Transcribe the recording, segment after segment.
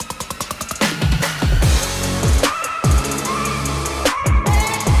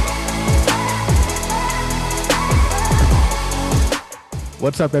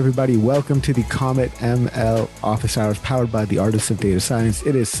What's up, everybody? Welcome to the Comet ML Office Hours powered by the Artists of Data Science.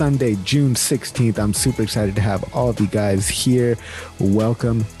 It is Sunday, June 16th. I'm super excited to have all of you guys here.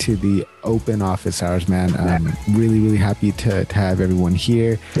 Welcome to the open office hours, man. I'm really happy to have everyone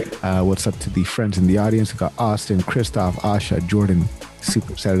here. What's up to the friends in the audience? We've got Austin, Christoph, Asha, Jordan.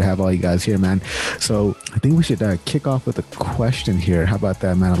 Super excited to have all you guys here, man. So I think we should kick off with a question here. How about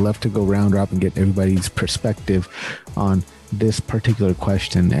that, man? I'd love to go round robin and get everybody's perspective on this particular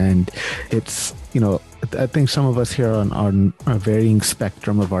question. And it's, I think some of us here are on a varying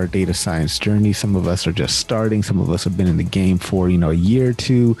spectrum of our data science journey. Some of us are just starting. Some of us have been in the game for, a year or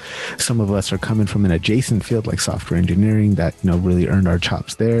two. Some of us are coming from an adjacent field like software engineering that, really earned our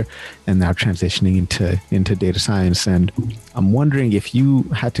chops there and now transitioning into data science. And I'm wondering if you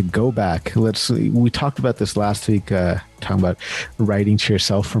had to go back, we talked about this last week, talking about writing to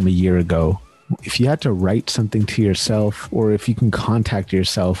yourself from a year ago. If you had to write something to yourself, or if you can contact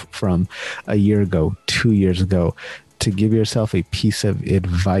yourself from a year ago, 2 years ago, to give yourself a piece of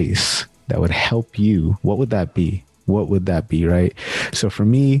advice that would help you, what would that be? What would that be, right? So for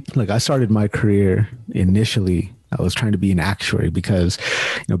me, I started my career initially, I was trying to be an actuary because,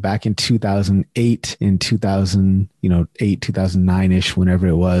 back in 2008, 2009-ish, whenever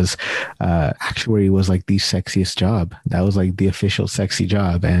it was, actuary was like the sexiest job. That was like the official sexy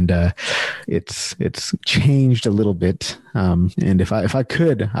job. And it's changed a little bit. And if I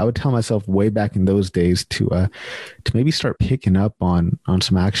could, I would tell myself way back in those days to maybe start picking up on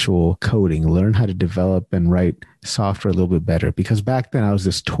some actual coding, learn how to develop and write software a little bit better, because back then I was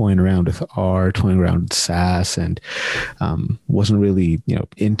just toying around with R, toying around with SAS, and wasn't really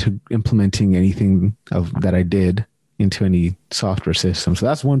into implementing anything of that I did into any software system. So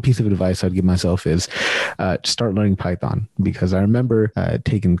that's one piece of advice I'd give myself is start learning Python, because I remember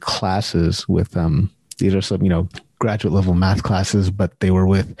taking classes with these are some graduate level math classes, but they were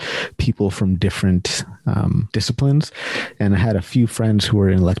with people from different disciplines. And I had a few friends who were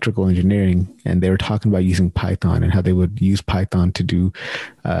in electrical engineering, and they were talking about using Python and how they would use Python to do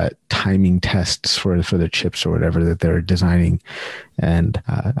timing tests for their chips or whatever that they're designing. And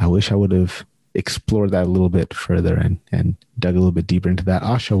I wish I would have explored that a little bit further and dug a little bit deeper into that.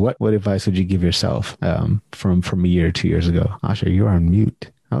 Asha, what advice would you give yourself from a year or 2 years ago? Asha, you're on mute.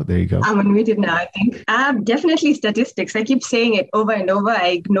 Oh, there you go. I'm unmuted now, I think. Definitely statistics. I keep saying it over and over. I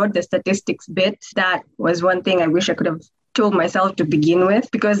ignored the statistics bit. That was one thing I wish I could have told myself to begin with,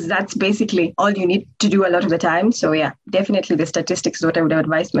 because that's basically all you need to do a lot of the time. So yeah, definitely the statistics is what I would have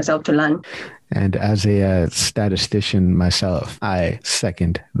advised myself to learn. And as a statistician myself, I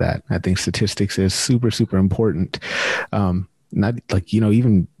second that. I think statistics is super, super important. Not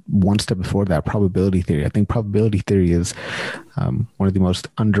even one step before that, probability theory. I think probability theory is one of the most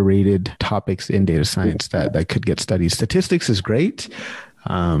underrated topics in data science that could get studied. Statistics is great,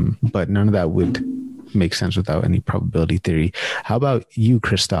 but none of that would make sense without any probability theory. How about you,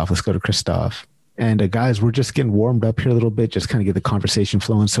 Christoph? Let's go to Christoph. And guys, we're just getting warmed up here a little bit, just kind of get the conversation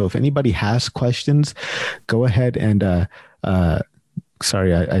flowing. So if anybody has questions, go ahead and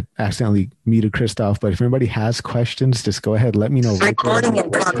sorry, I accidentally muted Christoph, but if anybody has questions, just go ahead. Let me know right there in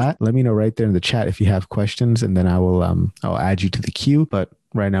the chat. Let me know right there in the chat if you have questions, and then I will I'll add you to the queue. But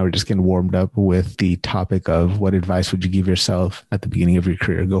right now we're just getting warmed up with the topic of what advice would you give yourself at the beginning of your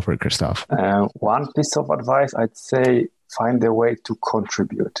career? Go for it, Christoph. One piece of advice, I'd say find a way to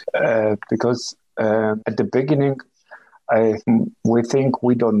contribute, because at the beginning, we think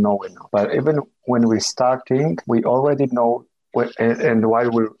we don't know enough. But even when we're starting, we already know. And while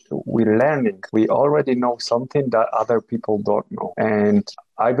we're learning, we already know something that other people don't know. And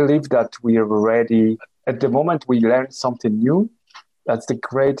I believe that we are ready. At the moment we learn something new, that's the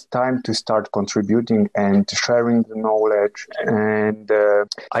great time to start contributing and sharing the knowledge. And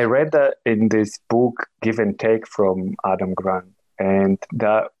I read that in this book, Give and Take, from Adam Grant, and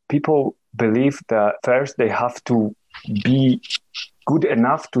that people believe that first they have to be good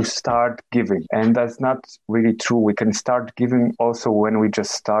enough to start giving. And that's not really true. We can start giving also when we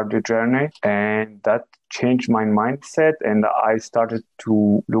just start the journey. And that changed my mindset. And I started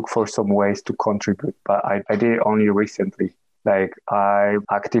to look for some ways to contribute. But I did it only recently. I'm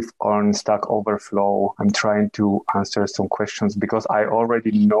active on Stack Overflow. I'm trying to answer some questions because I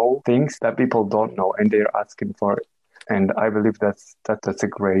already know things that people don't know and they're asking for it. And I believe that's a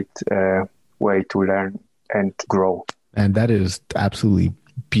great way to learn and to grow. And that is absolutely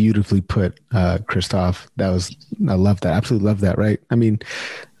beautifully put, Christoph. I love that. Absolutely love that, right? I mean,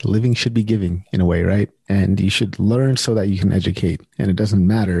 living should be giving in a way, right? And you should learn so that you can educate. And it doesn't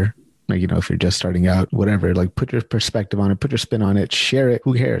matter Like, if you're just starting out, whatever, like put your perspective on it, put your spin on it, share it.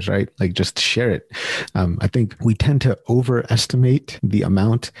 Who cares, right? Like just share it. I think we tend to overestimate the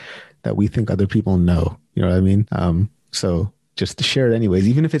amount that we think other people know. You know what I mean? So just to share it anyways,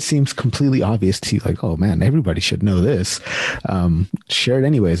 even if it seems completely obvious to you, like, oh man, everybody should know this. Share it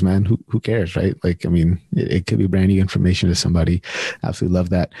anyways, man. Who cares, right? Like, I mean, it could be brand new information to somebody. Absolutely love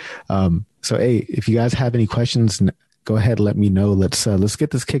that. So, hey, if you guys have any questions, go ahead, let me know. Let's get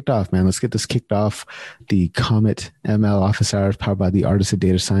this kicked off, man. Let's get this kicked off. The Comet ML office hours powered by the Artist of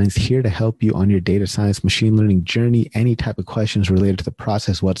Data Science, here to help you on your data science, machine learning journey. Any type of questions related to the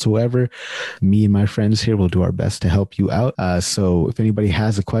process whatsoever, me and my friends here will do our best to help you out. So if anybody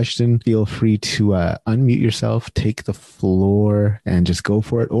has a question, feel free to unmute yourself, take the floor, and just go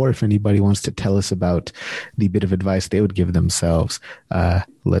for it. Or if anybody wants to tell us about the bit of advice they would give themselves,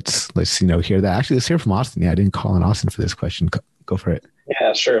 let's hear that. Actually, let's hear from Austin. Yeah, I didn't call on Austin for this question. Go for it.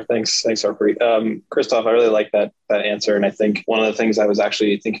 Yeah, sure. Thanks, Harpreet. Christoph, I really like that answer. And I think one of the things I was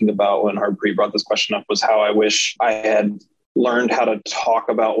actually thinking about when Harpreet brought this question up was how I wish I had learned how to talk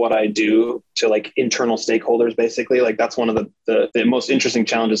about what I do to like internal stakeholders, basically. Like that's one of the most interesting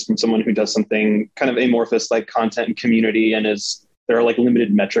challenges from someone who does something kind of amorphous like content and community, and there are like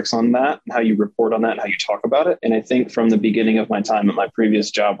limited metrics on that, and how you report on that and how you talk about it. And I think from the beginning of my time at my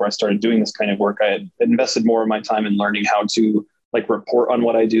previous job where I started doing this kind of work, I had invested more of my time in learning how to like report on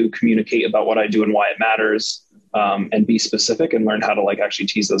what I do, communicate about what I do and why it matters, and be specific and learn how to like actually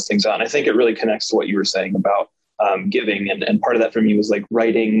tease those things out. And I think it really connects to what you were saying about giving. And part of that for me was like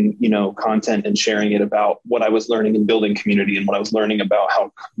writing, content and sharing it about what I was learning and building community, and what I was learning about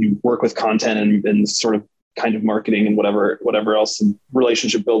how you work with content and sort of kind of marketing and whatever else, and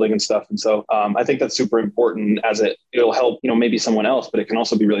relationship building and stuff. And so I think that's super important, as it'll help, maybe someone else, but it can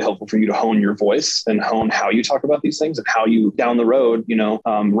also be really helpful for you to hone your voice and hone how you talk about these things and how you down the road,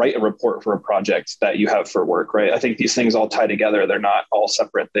 write a report for a project that you have for work, right? I think these things all tie together. They're not all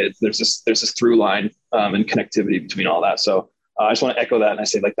separate. There's this through line and connectivity between all that. So I just want to echo that. And I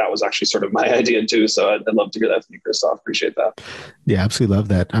say like, that was actually sort of my idea too. So I'd love to hear that from you, Christoph. Appreciate that. Yeah, absolutely love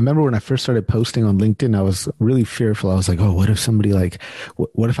that. I remember when I first started posting on LinkedIn, I was really fearful. I was like, oh, what if somebody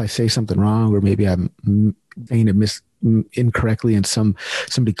what if I say something wrong, or maybe I'm saying it incorrectly and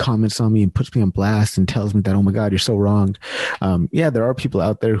somebody comments on me and puts me on blast and tells me that, oh my God, you're so wrong. Yeah, there are people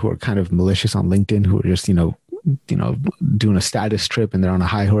out there who are kind of malicious on LinkedIn who are just, doing a status trip, and they're on a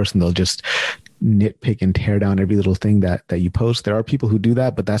high horse and they'll just nitpick and tear down every little thing that you post. There are people who do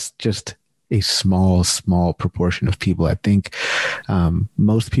that, but that's just a small proportion of people. I think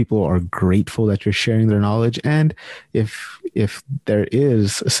most people are grateful that you're sharing their knowledge. And if there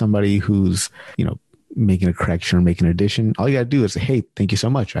is somebody who's, making a correction or making an addition, all you got to do is say, hey, thank you so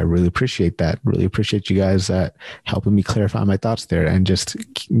much. I really appreciate that. Really appreciate you guys helping me clarify my thoughts there, and just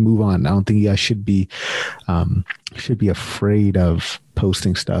move on. I don't think you guys should be afraid of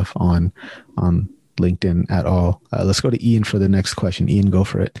posting stuff on LinkedIn at all. Let's go to Ian for the next question. Ian, go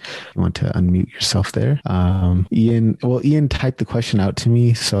for it. You want to unmute yourself there? Ian typed the question out to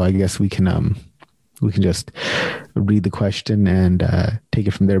me, so I guess we can just read the question and take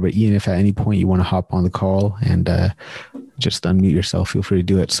it from there. But Ian, if at any point you want to hop on the call and just unmute yourself, feel free to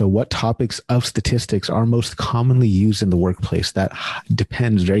do it. So what topics of statistics are most commonly used in the workplace? That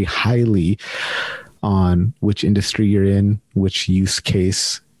depends very highly on which industry you're in, which use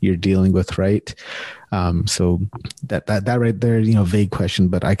case you're dealing with, right? So that right there, vague question,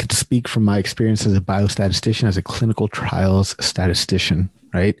 but I could speak from my experience as a biostatistician, as a clinical trials statistician,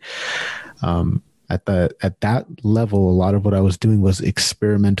 right? At that level, a lot of what I was doing was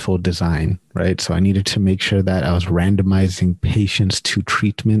experimental design, right? So I needed to make sure that I was randomizing patients to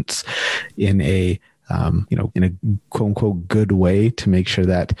treatments in a quote unquote good way, to make sure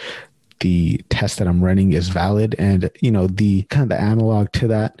that the test that I'm running is valid. And, the kind of the analog to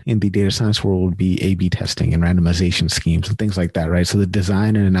that in the data science world would be A/B testing and randomization schemes and things like that, right? So the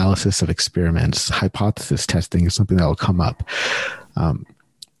design and analysis of experiments, hypothesis testing is something that will come up.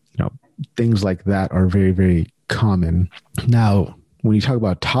 Things like that are very, very common. Now, when you talk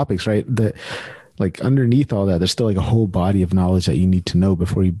about topics, right, underneath all that, there's still like a whole body of knowledge that you need to know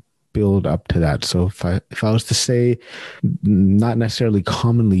before you build up to that. So if I was to say, not necessarily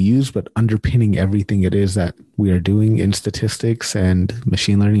commonly used, but underpinning everything it is that we are doing in statistics and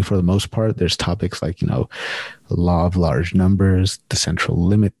machine learning for the most part, there's topics like, the law of large numbers, the central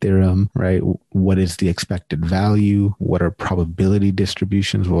limit theorem, right? What is the expected value? What are probability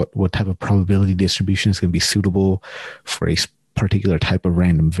distributions? What type of probability distribution is going to be suitable for a particular type of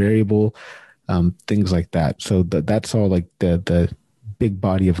random variable? Things like that. So that's all like the big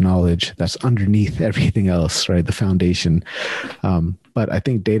body of knowledge that's underneath everything else, right? The foundation. But I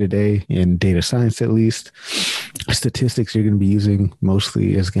think day to day in data science, at least, statistics you're going to be using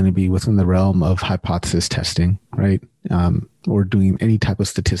mostly is going to be within the realm of hypothesis testing, right? Or doing any type of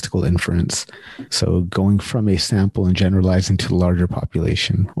statistical inference. So going from a sample and generalizing to a larger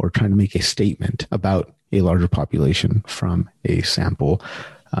population, or trying to make a statement about a larger population from a sample.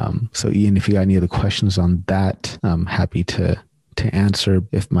 So Ian, if you got any other questions on that, I'm happy to answer.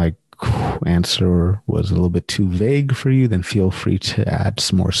 If my answer was a little bit too vague for you, then feel free to add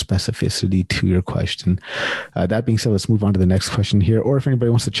some more specificity to your question. That being said, let's move on to the next question here. Or if anybody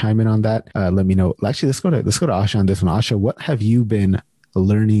wants to chime in on that, let me know. Actually, let's go to Asha on this one. Asha, what have you been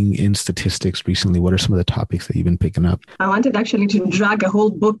learning in statistics recently? What are some of the topics that you've been picking up? I wanted actually to drag a whole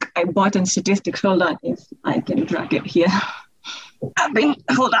book I bought in statistics. Hold on, if I can drag it here.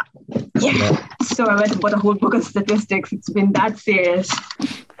 Hold on. Yeah. So I went and bought a whole book of statistics. It's been that serious.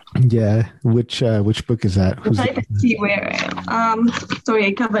 Yeah. Which book is that? I'm trying to see where. Sorry,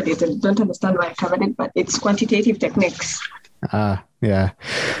 I covered it. I don't understand why I covered it, but it's quantitative techniques. Yeah.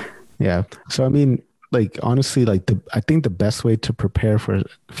 So I mean, like, honestly, like I think the best way to prepare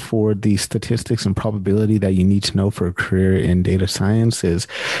for the statistics and probability that you need to know for a career in data science is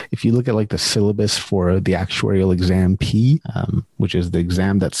if you look at like the syllabus for the actuarial exam P, which is the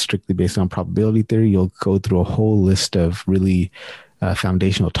exam that's strictly based on probability theory, you'll go through a whole list of really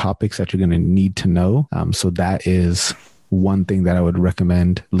foundational topics that you're going to need to know. So that is one thing that I would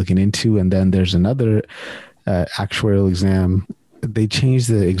recommend looking into. And then there's another actuarial exam. They change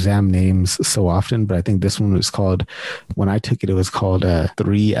the exam names so often, but I think this one was called, when I took it was called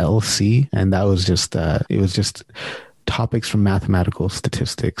 3LC. And that was just, it was just topics from mathematical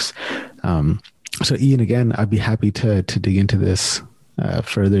statistics. So Ian, again, I'd be happy to dig into this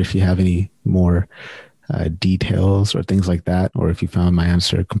further if you have any more details or things like that, or if you found my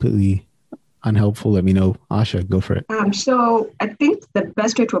answer completely unhelpful, let me know. Asha, go for it. So I think the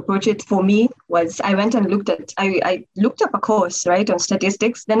best way to approach it for me was I went and I looked up a course, right, on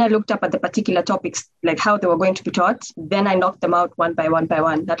statistics. Then I looked up at the particular topics, like how they were going to be taught. Then I knocked them out one by one by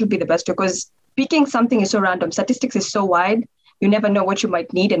one. That'll be the best way, because picking something is so random. Statistics is so wide. You never know what you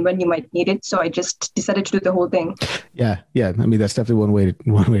might need and when you might need it. So I just decided to do the whole thing. Yeah. I mean, that's definitely one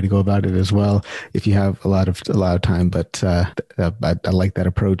way to go about it as well, if you have a lot of time. But I like that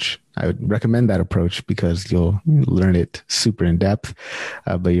approach. I would recommend that approach because you'll learn it super in depth.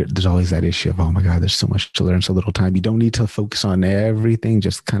 But there's always that issue of, oh my God, there's so much to learn, so little time. You don't need to focus on everything,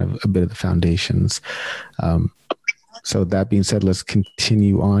 just kind of a bit of the foundations. So that being said, let's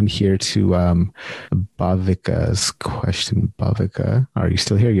continue on here to Bhavika's question. Bhavika, are you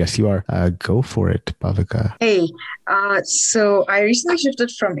still here? Yes, you are. Go for it, Bhavika. Hey, so I recently shifted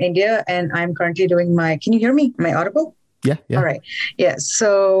from India and I'm currently doing can you hear me? Am I audible? Yeah. All right. Yeah.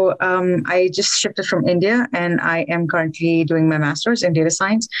 So I just shifted from India and I am currently doing my master's in data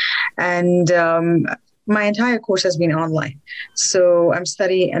science. And my entire course has been online. So I'm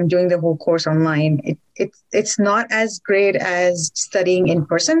doing the whole course online. It's not as great as studying in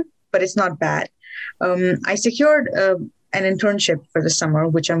person, but it's not bad. I secured an internship for the summer,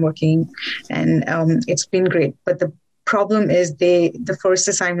 which I'm working, and it's been great. But the problem is the first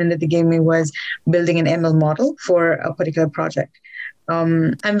assignment that they gave me was building an ML model for a particular project.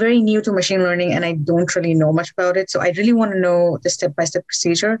 I'm very new to machine learning and I don't really know much about it. So I really want to know the step-by-step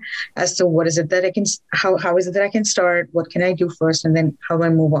procedure as to what is it that how is it that I can start? What can I do first? And then how do I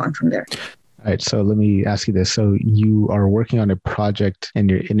move on from there? All right. So let me ask you this. So you are working on a project and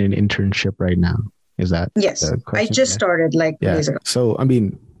you're in an internship right now. Is that? Yes. I just started days ago. So, I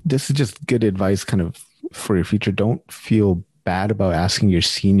mean, this is just good advice kind of for your future. Don't feel bad about asking your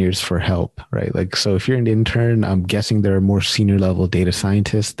seniors for help, right? Like, so if you're an intern, I'm guessing there are more senior level data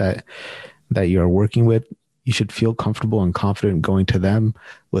scientists that you're working with. You should feel comfortable and confident going to them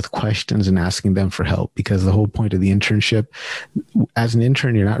with questions and asking them for help, because the whole point of the internship, as an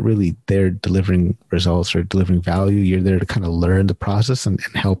intern, you're not really there delivering results or delivering value. You're there to kind of learn the process and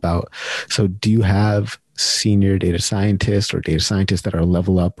help out. So do you have senior data scientists or data scientists that are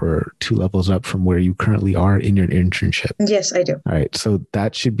level up or 2 levels up from where you currently are in your internship? Yes, I do. All right. So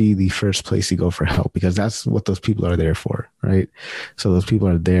that should be the first place you go for help, because that's what those people are there for, right? So those people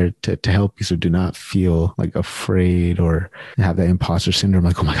are there to help you. So do not feel like afraid or have that imposter syndrome.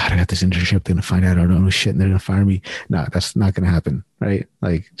 Like, oh my God, I got this internship. They're going to find out I don't know shit and they're going to fire me. No, that's not going to happen. Right?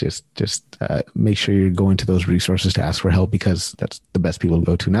 Like just make sure you're going to those resources to ask for help, because that's the best people to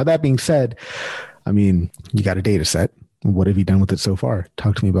go to. Now, that being said, I mean, you got a data set, What have you done with it so far?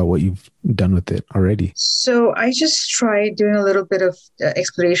 Talk to me about what you've done with it already. So I just tried doing a little bit of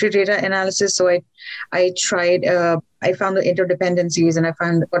exploratory data analysis. So I tried, I found the interdependencies and I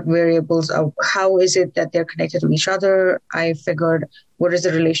found what variables are, how is it that they're connected to each other. I figured what is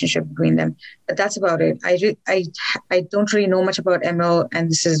the relationship between them. But that's about it. I don't really know much about ML.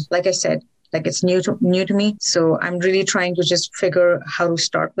 And this is, like I said, like it's new to me. So I'm really trying to just figure how to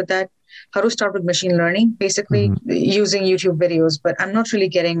start with that. How to start with machine learning, basically using YouTube videos, but I'm not really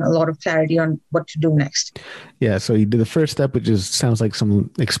getting a lot of clarity on what to do next. Yeah. So you did the first step, which sounds like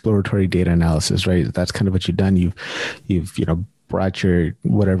some exploratory data analysis, right? That's kind of what you've done. You've brought your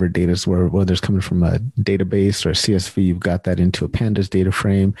whatever data, whether it's coming from a database or a CSV, you've got that into a pandas data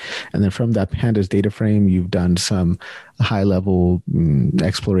frame. And then from that pandas data frame, you've done some high level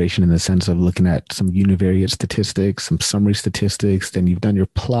exploration in the sense of looking at some univariate statistics, some summary statistics. Then you've done your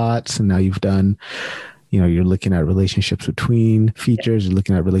plots, and now you've done, you're looking at relationships between features, you're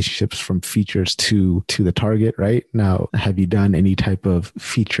looking at relationships from features to the target, right? Now, have you done any type of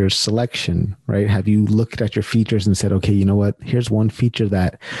feature selection, right? Have you looked at your features and said, okay, you know what? Here's one feature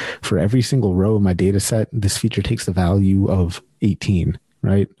that for every single row in my data set, this feature takes the value of 18,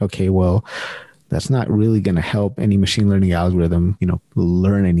 right? Okay, well, that's not really going to help any machine learning algorithm,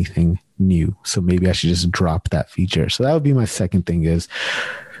 learn anything new. So maybe I should just drop that feature. So that would be my second thing is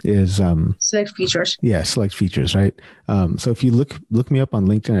select features. Yeah, select features, right? So if you look me up on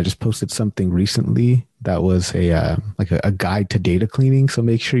LinkedIn, I just posted something recently that was a guide to data cleaning. So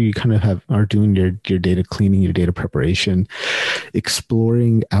make sure you kind of are doing your data cleaning, your data preparation,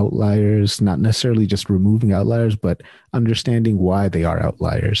 exploring outliers, not necessarily just removing outliers, but understanding why they are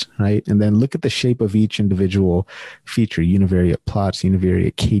outliers, right? And then look at the shape of each individual feature, univariate plots,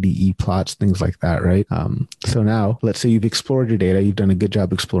 univariate KDE plots, things like that, right? So now let's say you've explored your data, you've done a good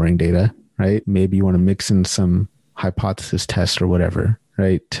job exploring data, right? Maybe you want to mix in some hypothesis tests or whatever,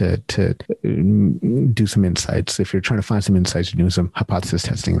 right? To do some insights. If you're trying to find some insights, you're doing some hypothesis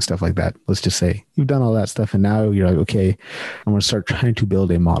testing and stuff like that. Let's just say you've done all that stuff and now you're like, okay, I'm going to start trying to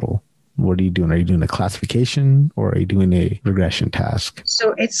build a model. What are you doing? Are you doing a classification or are you doing a regression task?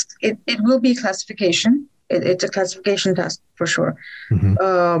 So it will be classification. It's a classification task for sure.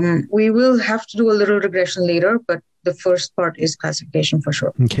 We will have to do a little regression later, but the first part is classification for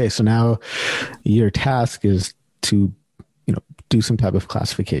sure. Okay, so now your task is to do some type of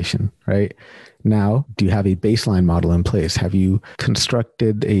classification, right? Now, do you have a baseline model in place? Have you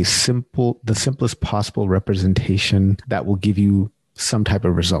constructed the simplest possible representation that will give you some type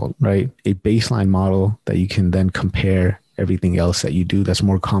of result, right? A baseline model that you can then compare everything else that you do that's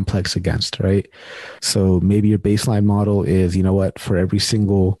more complex against, right? So maybe your baseline model is, for every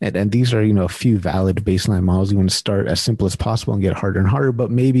single, and these are, a few valid baseline models. You want to start as simple as possible and get harder and harder, but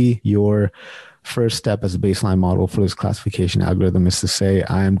maybe your first step as a baseline model for this classification algorithm is to say,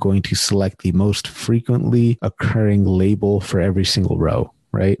 I am going to select the most frequently occurring label for every single row,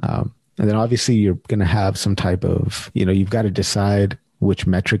 right? And then obviously you're going to have some type of, you've got to decide which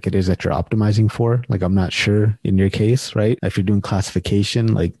metric it is that you're optimizing for. Like, I'm not sure in your case, right? If you're doing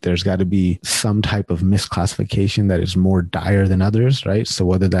classification, like there's got to be some type of misclassification that is more dire than others, right? So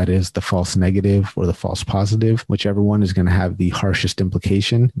whether that is the false negative or the false positive, whichever one is going to have the harshest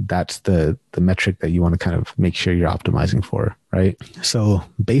implication, that's the metric that you want to kind of make sure you're optimizing for, right? So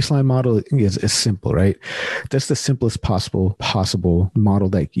baseline model is simple, right? That's the simplest possible model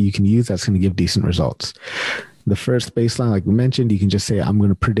that you can use that's going to give decent results. The first baseline, like we mentioned, you can just say, I'm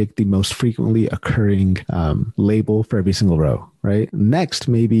going to predict the most frequently occurring label for every single row, right? Next,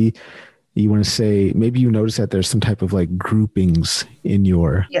 maybe you want to say, maybe you notice that there's some type of like groupings in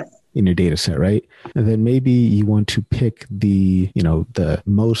your data set, right? And then maybe you want to pick the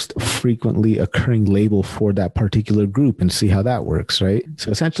most frequently occurring label for that particular group and see how that works, right?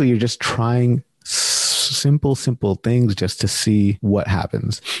 So essentially, you're just trying simple things just to see what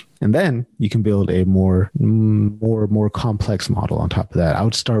happens. And then you can build a more complex model on top of that. I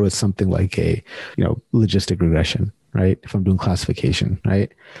would start with something like a, logistic regression, right? If I'm doing classification,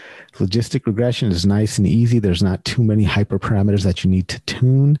 right? Logistic regression is nice and easy. There's not too many hyperparameters that you need to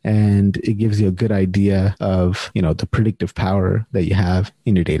tune. And it gives you a good idea of, the predictive power that you have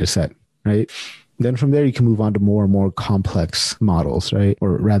in your data set, right? Then from there, you can move on to more and more complex models, right?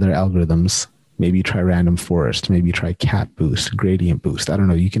 Or rather algorithms. Maybe you try random forest, maybe you try cat boost, gradient boost. I don't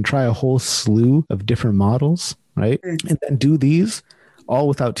know. You can try a whole slew of different models, right? And then do these all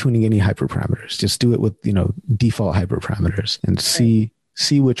without tuning any hyperparameters. Just do it with, default hyperparameters and see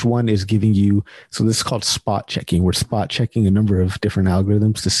which one is giving you. So this is called spot checking. We're spot checking a number of different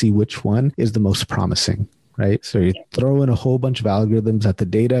algorithms to see which one is the most promising, right? So you throw in a whole bunch of algorithms at the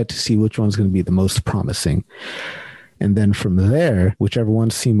data to see which one's going to be the most promising. And then from there, whichever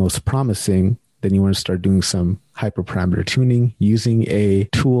ones seem most promising, then you want to start doing some hyperparameter tuning using a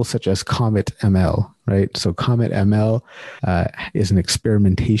tool such as Comet ML, right? So Comet ML is an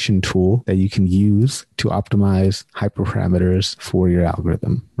experimentation tool that you can use to optimize hyperparameters for your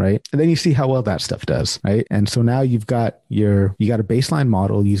algorithm, right? And then you see how well that stuff does, right? And so now you got a baseline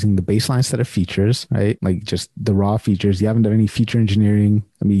model using the baseline set of features, right? Like just the raw features. You haven't done any feature engineering.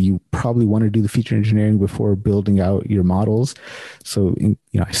 I mean, you probably want to do the feature engineering before building out your models. So,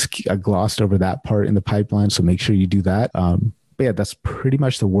 I glossed over that part in the pipeline. So make sure you do that. But yeah, that's pretty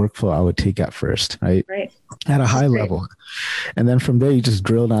much the workflow I would take at first, right? Right. At a high level. And then from there, you just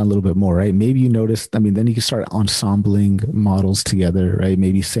drill down a little bit more, right? Maybe you notice, then you can start ensembling models together, right?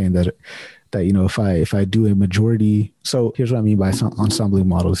 Maybe saying that if I do a majority, so here's what I mean by ensembling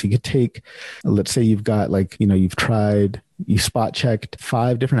models. You could take, let's say you've got you spot checked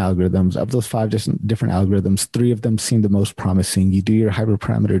 5 different algorithms. Of those 5 different algorithms, 3 of them seem the most promising. You do your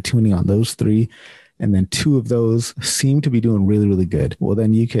hyperparameter tuning on those 3, and then 2 of those seem to be doing really, really good. Well,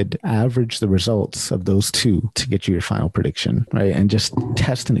 then you could average the results of those 2 to get you your final prediction, right? And just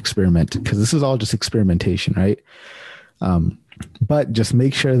test and experiment, because this is all just experimentation, right? But just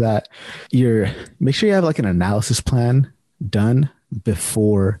make sure you have like an analysis plan done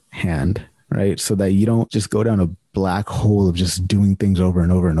beforehand, right? So that you don't just go down a black hole of just doing things over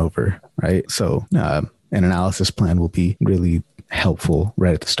and over and over, right? So an analysis plan will be really helpful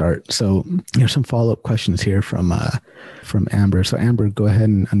right at the start. So here's some follow-up questions here from Amber. So Amber, go ahead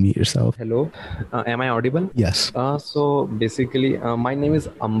and unmute yourself. Hello, am I audible? Yes. So basically, my name is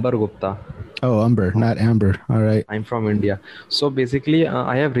Amber Gupta. Oh, Amber, not Amber. All right. I'm from India. So basically,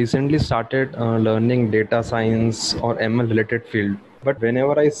 I have recently started learning data science or ML related field. But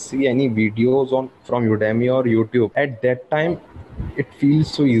whenever I see any videos from Udemy or YouTube, at that time, it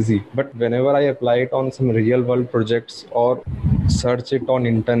feels so easy. But whenever I apply it on some real world projects or search it on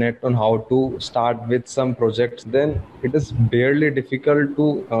internet on how to start with some projects, then it is barely difficult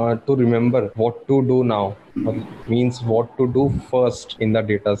to remember what to do now. Means what to do first in the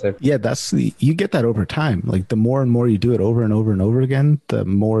data set. Yeah, you get that over time. Like the more and more you do it over and over and over again, the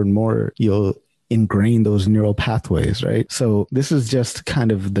more and more you'll ingrain those neural pathways, right? So this is just kind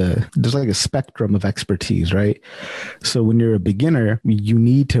of there's like a spectrum of expertise, right? So when you're a beginner, you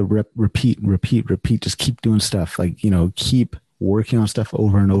need to repeat, just keep doing stuff, like, keep working on stuff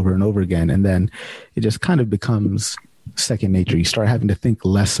over and over and over again. And then it just kind of becomes second nature. You start having to think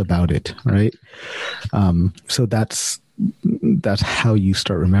less about it, right? So that's how you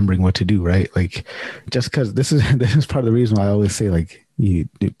start remembering what to do, right? Like, just because this is part of the reason why I always say, like,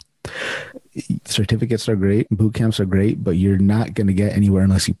 certificates are great, boot camps are great, but you're not going to get anywhere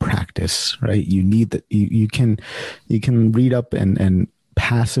unless you practice, right? You need that. You can read up and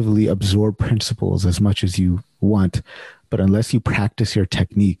passively absorb principles as much as you want, but unless you practice your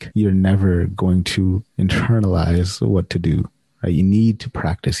technique, you're never going to internalize what to do. Right? You need to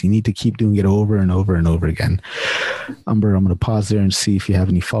practice. You need to keep doing it over and over and over again. Umber, I'm going to pause there and see if you have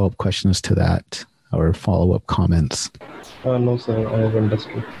any follow-up questions to that or follow-up comments. No, sir. I have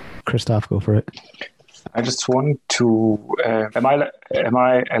understood. Christoph, go for it. I just want to. Am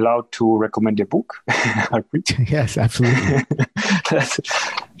I allowed to recommend a book? Yes, absolutely.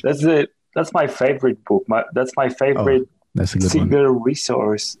 That's my favorite book. That's my favorite single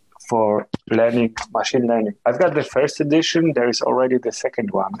resource for learning machine learning. I've got the first edition. There is already the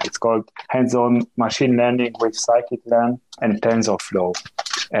second one. It's called Hands-on Machine Learning with Scikit-learn and TensorFlow.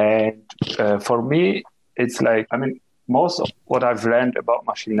 And for me, it's like, most of what I've learned about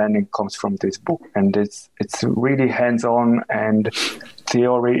machine learning comes from this book, and it's really hands-on, and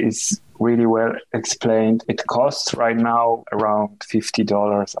theory is really well explained. It costs right now around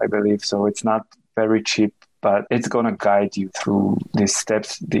 $50, I believe, so it's not very cheap, but it's going to guide you through these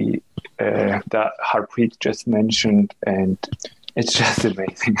steps that Harpreet just mentioned, and it's just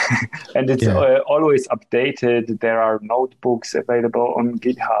amazing. And it's always updated. There are notebooks available on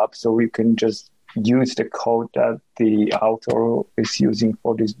GitHub, so we can just use the code that the author is using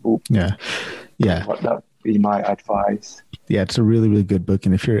for this book. Yeah. That would be my advice. Yeah, it's a really, really good book.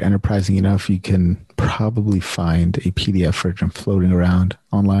 And if you're enterprising enough, you can probably find a PDF version floating around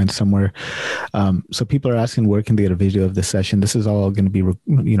online somewhere. So people are asking, where can they get a video of this session? This is all going to be,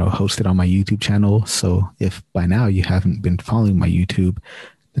 hosted on my YouTube channel. So if by now you haven't been following my YouTube,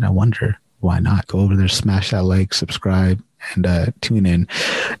 then I wonder, why not? Go over there, smash that like, subscribe, and tune in.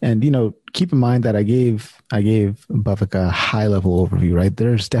 And, keep in mind that I gave Bhavik a high level overview, right?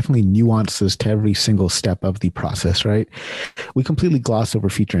 There's definitely nuances to every single step of the process, right? We completely gloss over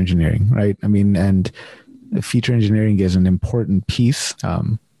feature engineering, right? And feature engineering is an important piece.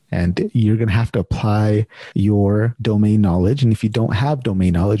 and you're going to have to apply your domain knowledge. And if you don't have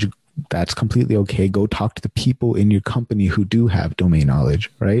domain knowledge, that's completely okay. Go talk to the people in your company who do have domain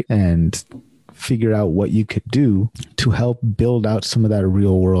knowledge, right? And figure out what you could do to help build out some of that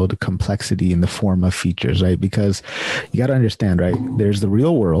real world complexity in the form of features, right? Because you got to understand, right? There's the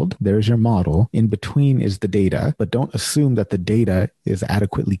real world, there's your model, in between is the data, but don't assume that the data is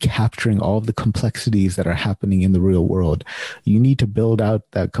adequately capturing all of the complexities that are happening in the real world. You need to build out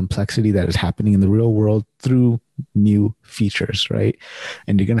that complexity that is happening in the real world through new features, right?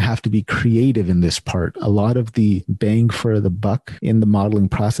 And you're going to have to be creative in this part. A lot of the bang for the buck in the modeling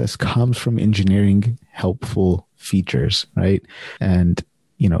process comes from engineering helpful features, right? And,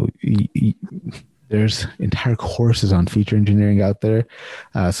 you know, there's entire courses on feature engineering out there.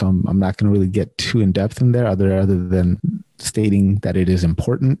 So I'm not going to really get too in depth in there other than stating that it is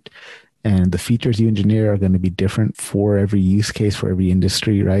important. And the features you engineer are going to be different for every use case, for every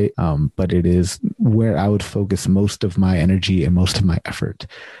industry, right? But it is where I would focus most of my energy and most of my effort,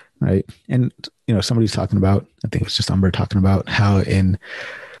 right? And, you know, somebody's talking about, I think it was just Umber talking about how in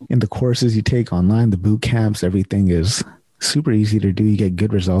the courses you take online, the boot camps, everything is super easy to do. You get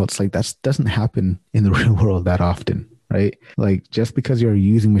good results. Like that doesn't happen in the real world that often, right? Like just because you're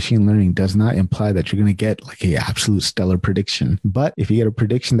using machine learning does not imply that you're going to get like a absolute stellar prediction. But if you get a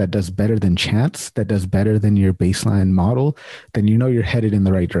prediction that does better than chance, that does better than your baseline model, then you know you're headed in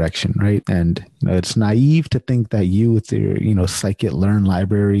the right direction, right? And you know, it's naive to think that you with your, you know, scikit-learn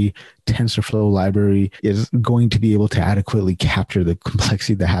library, TensorFlow library is going to be able to adequately capture the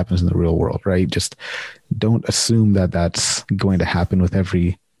complexity that happens in the real world, right? Just don't assume that that's going to happen with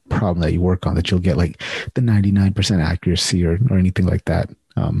every problem that you work on, that you'll get like the 99% accuracy or anything like that.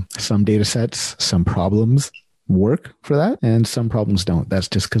 Some data sets, some problems work for that, and some problems don't. That's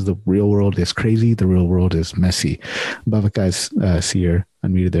just because the real world is crazy. The real world is messy. Bhavik, see you're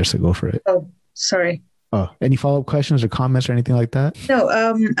unmuted there, so go for it. Oh, sorry. Oh, any follow-up questions or comments or anything like that? No,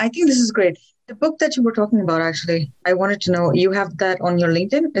 I think this is great. The book that you were talking about, actually, I wanted to know, you have that on your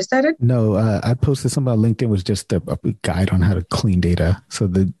LinkedIn? Is that it? No, I posted something on LinkedIn, was just a guide on how to clean data. So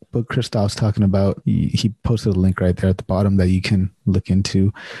the book Christoph's talking about, he posted a link right there at the bottom that you can look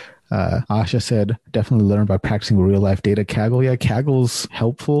into. Asha said, definitely learn by practicing real life data. Kaggle, yeah, Kaggle's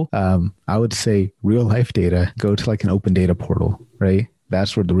helpful. I would say real life data, go to like an open data portal, right?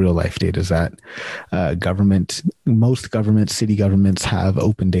 That's where the real life data is at. Most governments, city governments have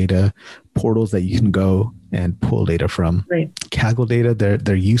open data portals that you can go and pull data from. Right. Kaggle data,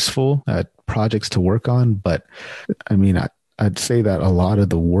 they're useful projects to work on, but I mean, I'd say that a lot of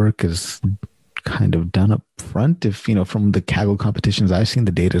the work is kind of done up front. If, you know, from the Kaggle competitions I've seen,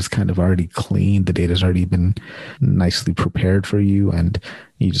 the data is kind of already clean. The data has already been nicely prepared for you, and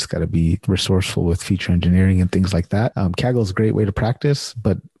you just got to be resourceful with feature engineering and things like that. Kaggle is a great way to practice,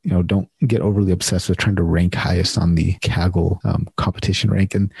 but, you know, don't get overly obsessed with trying to rank highest on the Kaggle competition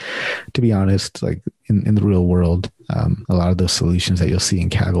rank. And to be honest, like in the real world, a lot of those solutions that you'll see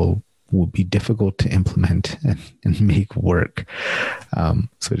in Kaggle will be difficult to implement and make work.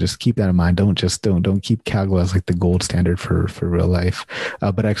 So just keep that in mind. Don't keep Kaggle as like the gold standard for real life.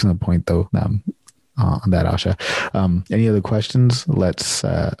 But excellent point though, on that, Asha. Any other questions? Let's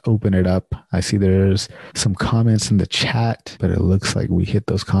open it up. I see there's some comments in the chat, but it looks like we hit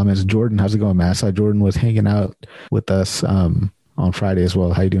those comments. Jordan, how's it going, man? I saw Jordan was hanging out with us on Friday as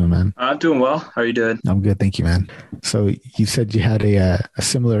well. How you doing, man? I'm doing well. How are you doing? I'm good. Thank you, man. So you said you had a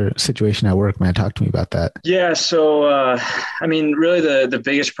similar situation at work, man. Talk to me about that. Yeah. So, I mean, really the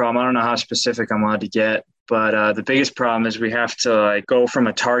biggest problem, I don't know how specific I'm allowed to get, but the biggest problem is we have to like go from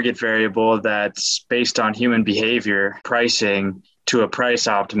a target variable that's based on human behavior pricing to a price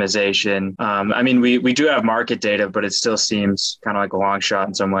optimization. I mean, we do have market data, but it still seems kind of like a long shot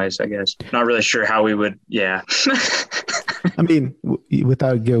in some ways, I guess. Not really sure how we would, yeah. I mean,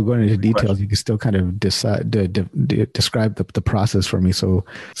 without going into details, you can still kind of describe the process for me. So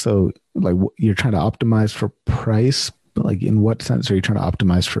like you're trying to optimize for price, but like in what sense are you trying to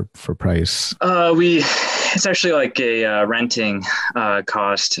optimize for price? It's actually like a renting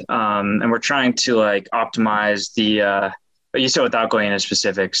cost, and we're trying to like optimize the. But you said without going into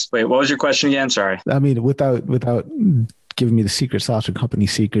specifics. Wait, what was your question again? Sorry. I mean, without giving me the secret sauce or company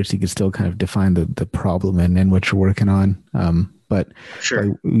secrets, you can still kind of define the problem and what you're working on. But sure.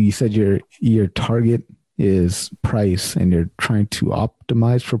 Like you said your target is price and you're trying to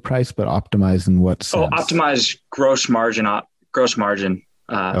optimize for price, but optimize in what sense? Oh, optimize gross margin.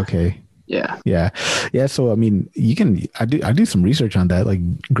 Okay. Yeah. So, I mean, I do some research on that. Like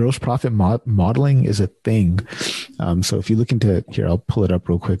gross profit modeling is a thing. So if you look into here, I'll pull it up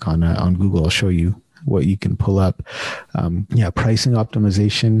real quick on Google. I'll show you. what you can pull up. Pricing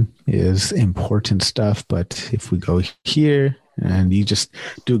optimization is important stuff. But if we go here and you just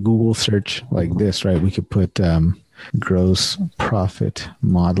do a Google search like this, right, we could put gross profit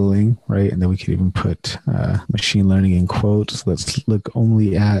modeling, right? And then we could even put machine learning in quotes. Let's look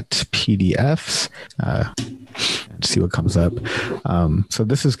only at PDFs and see what comes up. So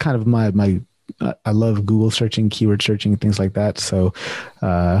this is kind of my I love Google searching, keyword searching, things like that. So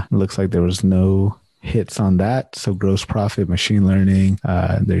it looks like there was no hits on that. So gross profit, machine learning,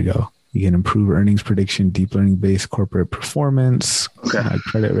 there you go. You can improve earnings prediction, deep learning based corporate performance,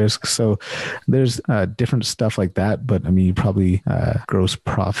 credit risk. So there's different stuff like that. But I mean, you probably gross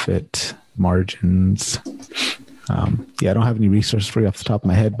profit margins. I don't have any resources for you off the top of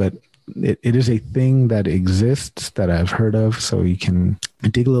my head, but it is a thing that exists that I've heard of. So you can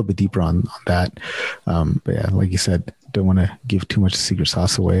dig a little bit deeper on that. But yeah, like you said, don't want to give too much secret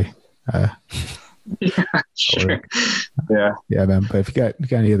sauce away. Yeah, sure. Yeah, man. But if you got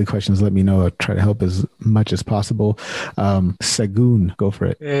any other questions, let me know. I'll try to help as much as possible. Sagoon, go for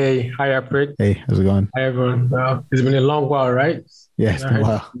it. Hey, hi, Aprit. Hey, how's it going? Hi, everyone. Well, it's been a long while, right? Yeah, it's been a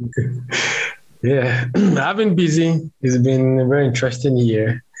while. Yeah, I've been busy. It's been a very interesting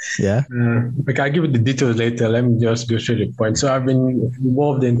year. Yeah. I'll give you the details later. Let me just go straight to the point. So I've been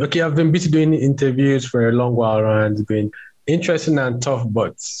involved I've been busy doing interviews for a long while, and it's been interesting and tough,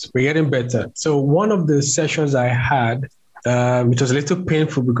 but we're getting better. So one of the sessions I had, it was a little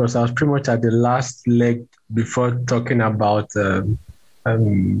painful because I was pretty much at the last leg before talking about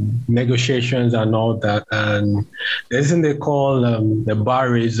negotiations and all that. And there's something they call the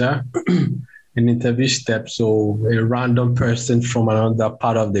bar raiser. An interview step. So a random person from another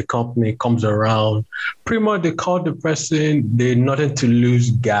part of the company comes around. Pretty much they call the person the nothing to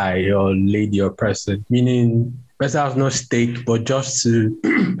lose guy or lady or person, meaning person has no stake, but just to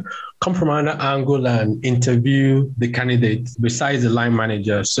come from another angle and interview the candidate besides the line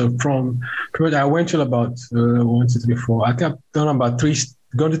manager. So from pretty much I went to about 1, 2, 3, 4. I think I've done about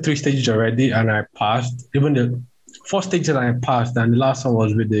gone to 3 stages already, and I passed. Even the 4 stages that I passed, and the last one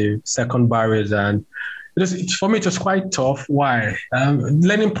was with the second barriers. And for me, it was quite tough. Why?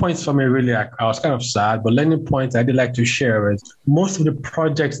 Learning points for me, really, I was kind of sad, but learning points I did like to share is most of the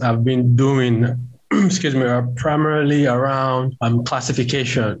projects I've been doing are primarily around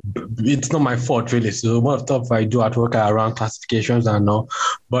classification. It's not my fault, really. So a lot of stuff I do at work are around classifications and all.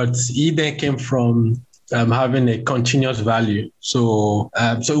 But it then came from having a continuous value. So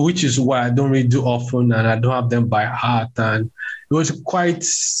which is why I don't really do often, and I don't have them by heart. And it was quite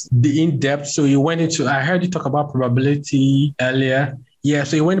in-depth. So I heard you talk about probability earlier. Yeah,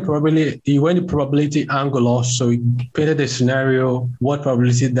 so he went the probability angle also. He painted a scenario, what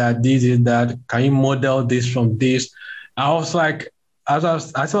probability that this is that, can you model this from this? I was like, as I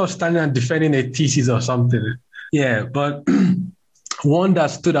was standing and defending a thesis or something. Yeah, but one that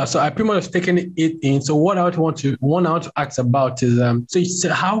stood out. So I pretty much was taking it in. So what I want to ask about is, so you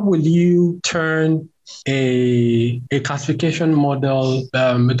said, how will you turn a classification model,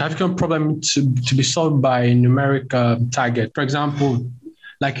 a classification problem to be solved by a numeric target? For example,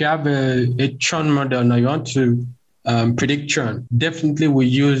 like you have a churn model. Now you want to predict churn. Definitely we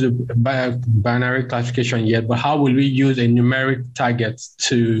use a binary classification yet, but how will we use a numeric target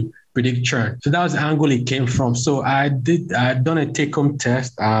to predict churn? So that was the angle it came from. So I had done a take-home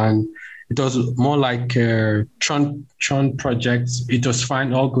test, and it was more like a churn project. It was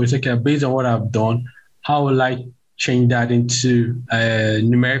fine, all good. Okay, based on what I've done, how will I change that into a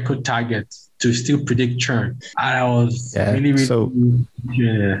numerical target to still predict churn? I was really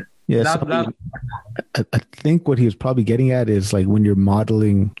I think what he was probably getting at is like when you're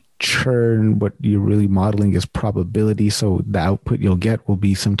modeling churn, what you're really modeling is probability. So the output you'll get will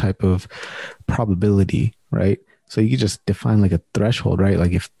be some type of probability, right? So you just define like a threshold, right?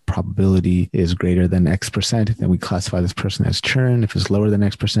 Like if probability is greater than X%, then we classify this person as churn. If it's lower than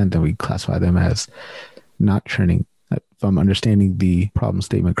X%, then we classify them as not churning. If I'm understanding the problem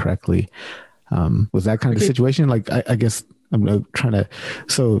statement correctly, was that kind of the situation? Like, I guess I'm trying to,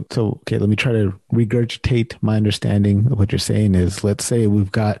 okay, let me try to regurgitate my understanding of what you're saying is, let's say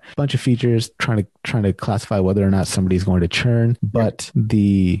we've got a bunch of features trying to classify whether or not somebody's going to churn, but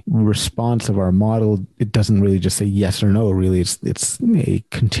the response of our model, it doesn't really just say yes or no, really. It's a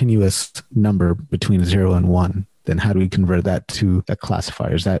continuous number between 0 and 1. Then how do we convert that to a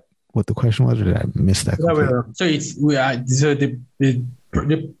classifier? Is that what the question was, or did I miss that?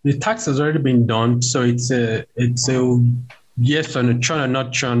 The tax has already been done, so it's a yes or no, churn or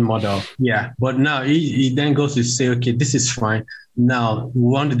not churn model. Yeah, but now he then goes to say, okay, this is fine. Now we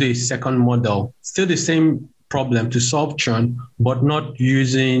want to do a second model, still the same problem to solve churn, but not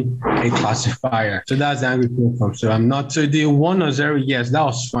using a classifier. So that's the angle we came from. So I'm not, so the 1 or 0, yes, that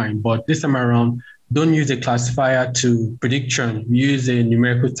was fine. But this time around, don't use a classifier to predict churn. Use a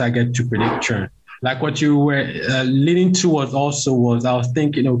numerical target to predict churn. Like what you were leading towards also was, I was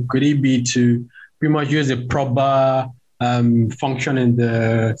thinking, could it be to pretty much use a proper function in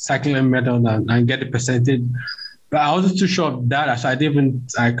the cycling method and get the percentage. But I wasn't too sure of that. So I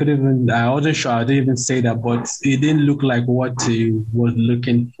wasn't sure. I didn't even say that, but it didn't look like what he was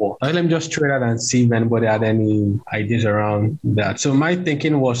looking for. Let me just try that and see if anybody had any ideas around that. So my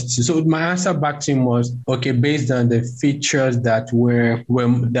thinking was, so my answer back to him was, okay, based on the features that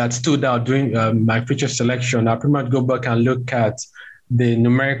that stood out during my feature selection, I pretty much go back and look at the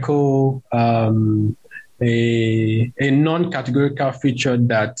numerical, a non-categorical feature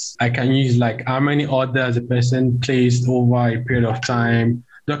that I can use, like how many orders a person placed over a period of time.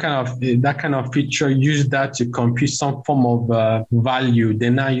 That kind of feature, use that to compute some form of value.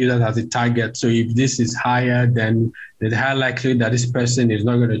 Then I use that as a target. So if this is higher, then there's a high likelihood that this person is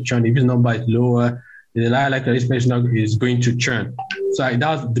not going to churn. If his number is lower, there's a high likelihood that this person is going to churn. So that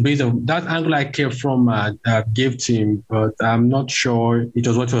was the base of that angle I came from gave to him, but I'm not sure it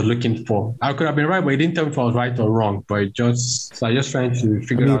was what he was looking for. I could have been right, but he didn't tell me if I was right or wrong. But I just trying to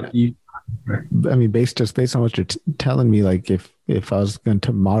figure out if. I mean, based on what you're telling me, like if I was going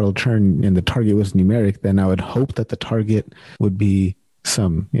to model churn and the target was numeric, then I would hope that the target would be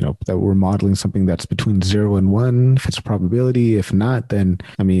some, that we're modeling something that's between 0 and 1, if it's a probability. If not, then,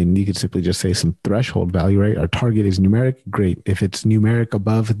 I mean, you could simply just say some threshold value, right? Our target is numeric. Great. If it's numeric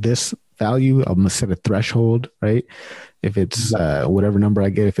above this value, I'm going to set a threshold, right? If it's whatever number I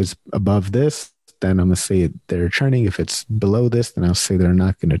get, if it's above this, then I'm going to say they're churning. If it's below this, then I'll say they're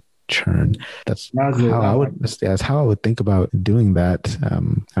not going to churn. That's how I would think about doing that. I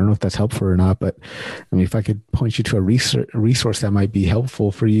don't know if that's helpful or not, but I mean, if I could point you to a resource that might be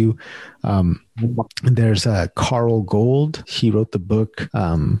helpful for you, there's Carl Gold. He wrote the book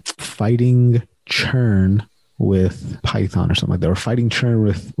Fighting Churn with Python or something like that, or Fighting Churn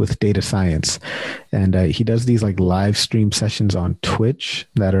with Data Science. And he does these like live stream sessions on Twitch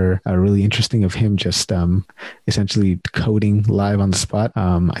that are really interesting, of him just essentially coding live on the spot.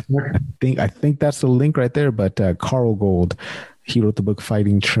 I think that's the link right there, but Carl Gold, he wrote the book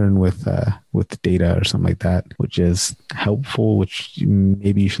Fighting Churn with Data or something like that, which is helpful, which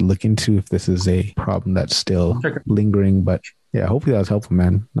maybe you should look into if this is a problem that's still lingering. But yeah, hopefully that was helpful,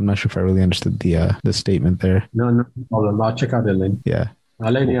 man. I'm not sure if I really understood the statement there. No problem. I'll check out the link. Yeah.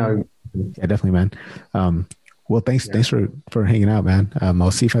 I'll let you know. Yeah, definitely, man. Well, thanks for hanging out, man.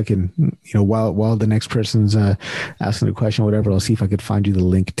 I'll see if I can, while the next person's asking a question or whatever, I'll see if I could find you the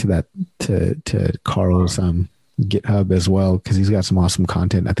link to that, to Carl's GitHub as well, because he's got some awesome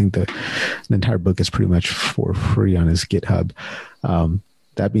content. I think the entire book is pretty much for free on his GitHub.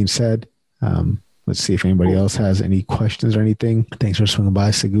 That being said, let's see if anybody else has any questions or anything. Thanks for swinging by,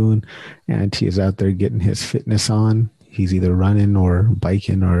 Sagoon. And he is out there getting his fitness on. He's either running or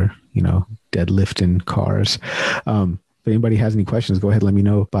biking or, deadlifting cars. If anybody has any questions, go ahead and let me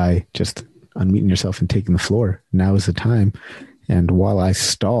know by just unmuting yourself and taking the floor. Now is the time. And while I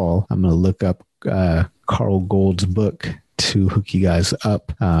stall, I'm going to look up Carl Gold's book to hook you guys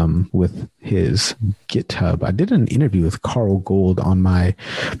up with his GitHub. I did an interview with Carl Gold on my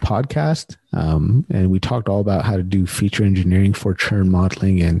podcast, and we talked all about how to do feature engineering for churn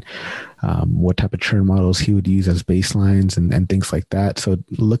modeling and what type of churn models he would use as baselines and things like that. So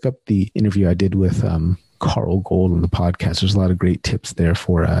look up the interview I did with Carl Gold on the podcast. There's a lot of great tips there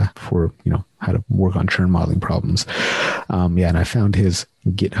for how to work on churn modeling problems. And I found his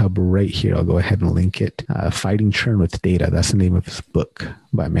GitHub right here. I'll go ahead and link it. Fighting Churn with Data. That's the name of his book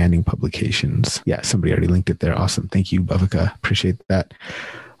by Manning Publications. Yeah, somebody already linked it there. Awesome. Thank you, Bhavika. Appreciate that.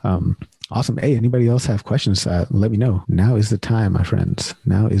 Awesome. Hey, anybody else have questions? Let me know. Now is the time, my friends.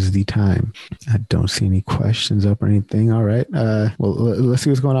 Now is the time. I don't see any questions up or anything. All right. Well, let's see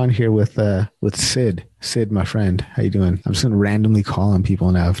what's going on here with Sid. Sid, my friend, how you doing? I'm just going to randomly call on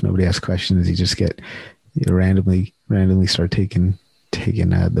people now. If nobody asks questions, you randomly start taking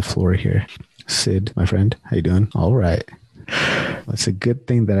the floor here. Sid, my friend, how you doing? All right. Well, it's a good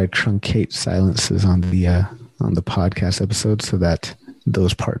thing that I truncate silences on the podcast episode so that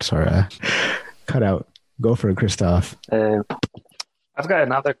those parts are cut out. Go for it, Christoph. I've got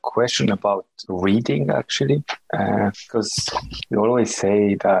another question about reading, actually, because you always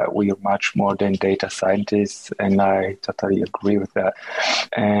say that we are much more than data scientists, and I totally agree with that.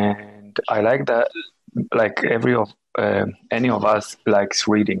 And I like that, like any of us likes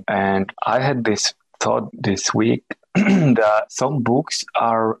reading. And I had this thought this week that some books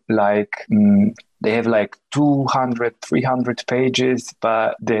are like they have like 200, 300 pages,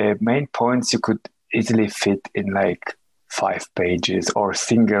 but the main points you could easily fit in like 5 pages or a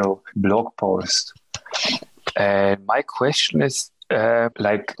single blog post. And my question is,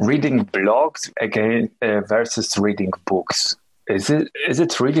 like reading blogs again versus reading books. Is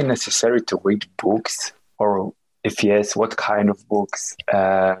it really necessary to read books, or if yes, what kind of books?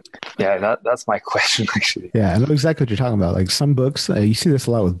 That's my question actually. Yeah, I know exactly what you're talking about. Like some books, you see this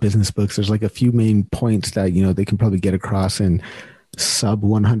a lot with business books. There's like a few main points that they can probably get across in sub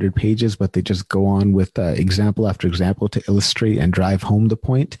 100 pages, but they just go on with example after example to illustrate and drive home the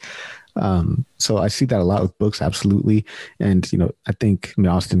point. So I see that a lot with books, absolutely. And, I think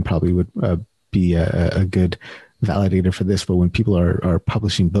Austin probably would be a good validator for this, but when people are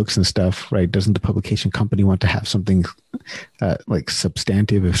publishing books and stuff, right, doesn't the publication company want to have something like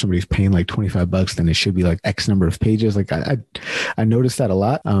substantive? If somebody's paying like $25, then it should be like X number of pages. Like I noticed that a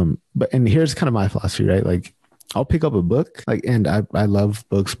lot. And here's kind of my philosophy, right? Like I'll pick up a book, and I love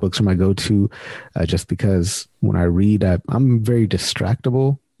books. Books are my go-to, just because when I read, I'm very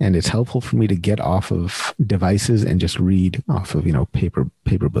distractible. And it's helpful for me to get off of devices and just read off of,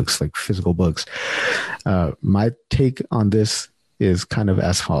 paper books, like physical books. My take on this is kind of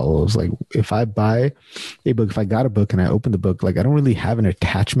as follows. Like if I buy a book, if I got a book and I open the book, like I don't really have an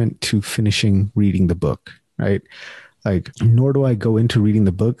attachment to finishing reading the book, right? Like, nor do I go into reading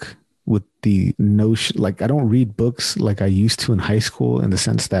the book with the notion, like I don't read books like I used to in high school, in the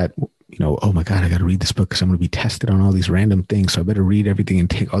sense that, oh my God, I got to read this book because I'm going to be tested on all these random things. So I better read everything and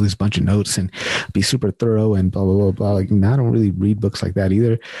take all this bunch of notes and be super thorough and blah, blah, blah, blah. Like, I don't really read books like that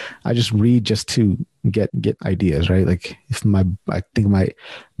either. I just read just to get ideas, right? Like I think my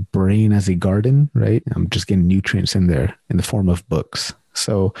brain as a garden, right? I'm just getting nutrients in there in the form of books.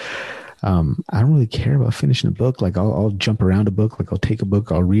 So I don't really care about finishing a book. Like I'll jump around a book. Like I'll take a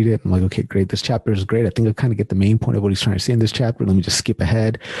book, I'll read it. I'm like, okay, great. This chapter is great. I think I kind of get the main point of what he's trying to say in this chapter. Let me just skip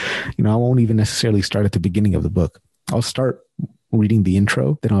ahead. I won't even necessarily start at the beginning of the book. I'll start reading the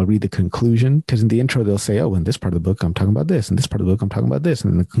intro, then I'll read the conclusion, because in the intro they'll say, oh, in this part of the book I'm talking about this, and this part of the book I'm talking about this,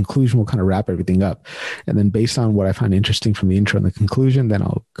 and then the conclusion will kind of wrap everything up. And then based on what I find interesting from the intro and the conclusion, then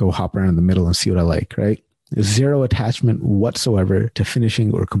I'll go hop around in the middle and see what I like, right? Zero attachment whatsoever to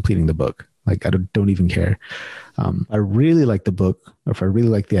finishing or completing the book. Like I don't even care. I really like the book, or if I really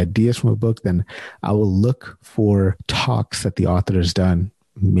like the ideas from a book, then I will look for talks that the author has done.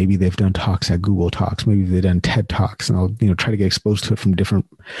 Maybe they've done talks at Google Talks. Maybe they've done TED Talks, and I'll try to get exposed to it from different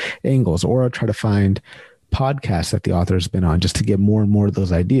angles, or I'll try to find podcasts that the author has been on just to get more and more of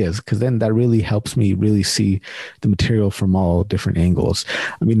those ideas, because then that really helps me really see the material from all different angles.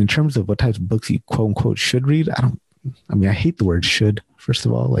 I mean, in terms of what types of books you quote unquote should read, I hate the word should, first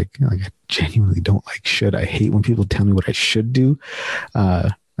of all. Like I genuinely don't like should. I hate when people tell me what I should do.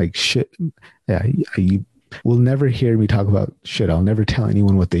 Like should, yeah, you will never hear me talk about should. I'll never tell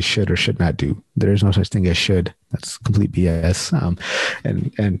anyone what they should or should not do. There is no such thing as should. That's complete BS.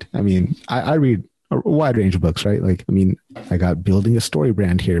 And I mean, I read a wide range of books, right? Like, I mean, I got Building a Story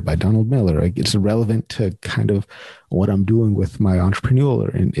Brand here by Donald Miller. Like, it's relevant to kind of what I'm doing with my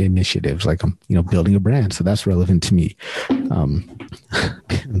entrepreneurial initiatives. Like I'm, building a brand. So that's relevant to me.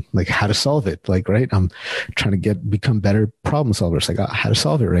 Like how to solve it. Like, right. I'm trying to become better problem solvers. Like how to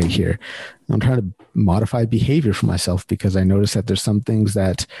solve it right here. I'm trying to modify behavior for myself, because I notice that there's some things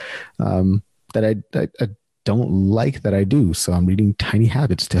that I don't like that I do. So I'm reading Tiny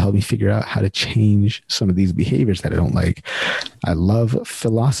Habits to help me figure out how to change some of these behaviors that I don't like. I love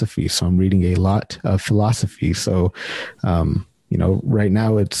philosophy, so I'm reading a lot of philosophy. So, right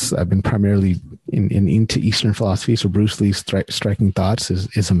now I've been primarily into Eastern philosophy. So Bruce Lee's Striking Thoughts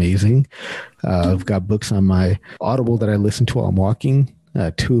is amazing. I've got books on my Audible that I listen to while I'm walking.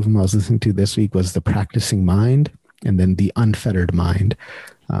 2 of them I was listening to this week was The Practicing Mind and then The Unfettered Mind.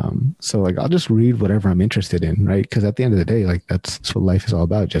 So like, I'll just read whatever I'm interested in, right? Because at the end of the day, like that's what life is all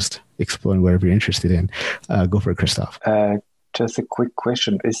about, just exploring whatever you're interested in. Go for it, Christoph. Just a quick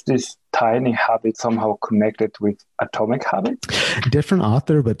question. Is this Tiny Habit somehow connected with Atomic Habits? Different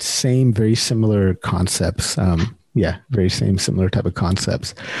author, but same, very similar concepts. Very similar type of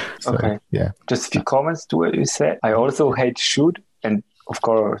concepts. So, okay. Yeah. Just a few comments to what you said. I also hate should, and of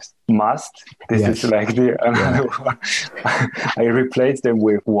course, must. This is like the another one. I replaced them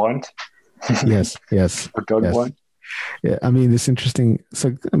with want. Yes. Or don't want. Yeah, I mean, it's interesting.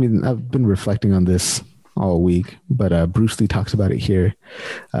 So, I mean, I've been reflecting on this all week, but Bruce Lee talks about it here.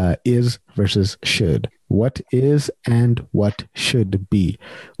 Is versus should. What is and what should be.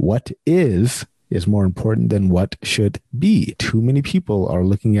 What is is more important than what should be. Too many people are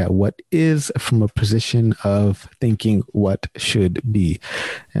looking at what is from a position of thinking what should be.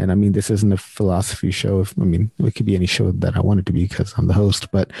 And I mean, this isn't a philosophy show. I mean, it could be any show that I want it to be because I'm the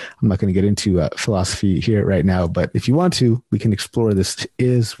host, but I'm not going to get into philosophy here right now. But if you want to, we can explore this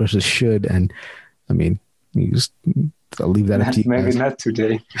is versus should. And I mean, I'll leave that up to you guys. Maybe not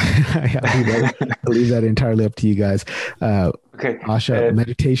today. I'll leave that entirely up to you guys. Okay. Asha,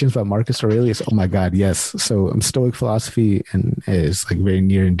 Meditations by Marcus Aurelius. Oh my God, yes. So Stoic philosophy and is like very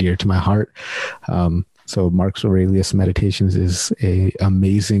near and dear to my heart. So Marcus Aurelius Meditations is a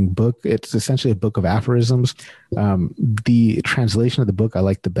amazing book. It's essentially a book of aphorisms. The translation of the book I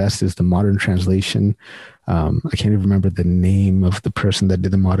like the best is the modern translation. I can't even remember the name of the person that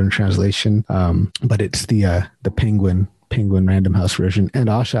did the modern translation, but it's the Penguin Random House version. And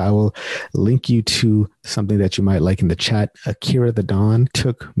Asha, I will link you to something that you might like in the chat. Akira the Dawn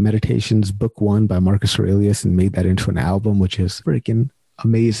took Meditations book 1 by Marcus Aurelius and made that into an album, which is freaking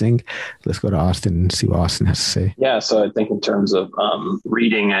amazing. Let's go to Austin and see what Austin has to say. Yeah, so I think in terms of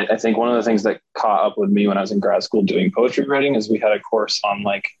reading, I think one of the things that caught up with me when I was in grad school doing poetry writing is we had a course on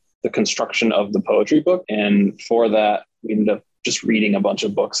like the construction of the poetry book. And for that, we ended up just reading a bunch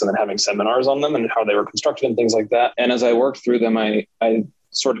of books and then having seminars on them and how they were constructed and things like that. And as I worked through them, I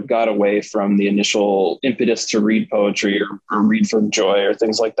sort of got away from the initial impetus to read poetry or read for joy or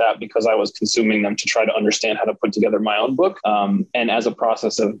things like that, because I was consuming them to try to understand how to put together my own book. And as a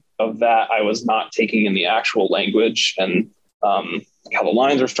process of that, I was not taking in the actual language and how the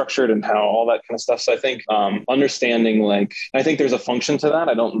lines are structured and how all that kind of stuff. So I think understanding, like, I think there's a function to that.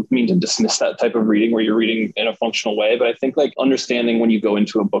 I don't mean to dismiss that type of reading where you're reading in a functional way, but I think like understanding when you go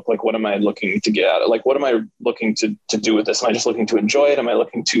into a book, like, what am I looking to get out of it? Like, what am I looking to do with this? Am I just looking to enjoy it? Am I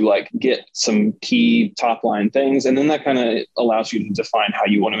looking to like get some key top line things? And then that kind of allows you to define how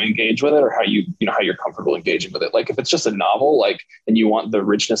you want to engage with it, or how you're comfortable engaging with it. Like if it's just a novel, like, and you want the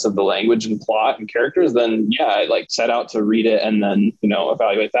richness of the language and plot and characters, then yeah, I like set out to read it and then,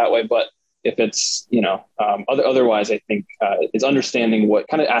 evaluate that way. But if it's, otherwise, I think it's understanding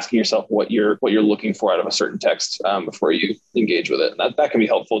asking yourself what you're looking for out of a certain text before you engage with it. And that can be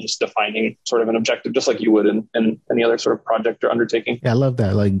helpful, just defining sort of an objective, just like you would in any other sort of project or undertaking. Yeah, I love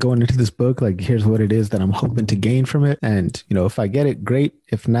that. Like going into this book, like here's what it is that I'm hoping to gain from it. And, if I get it, great.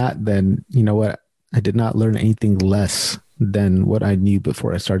 If not, then you know what? I did not learn anything less than what I knew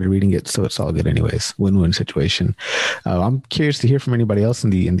before I started reading it. So it's all good anyways. Win-win situation. I'm curious to hear from anybody else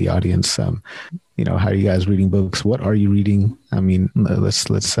in the audience. How are you guys reading books? What are you reading? I mean, let's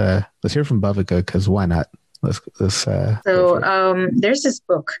hear from Bhavika, because why not? There's this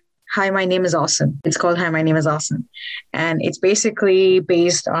book, Hi, My Name is Awesome. It's called Hi, My Name is Awesome. And it's basically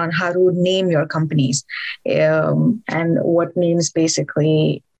based on how to name your companies and what names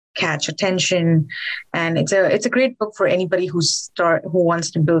basically catch attention. And it's a great book for anybody who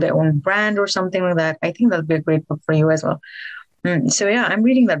wants to build their own brand or something like that. I think that'll be a great book for you as well. So yeah, I'm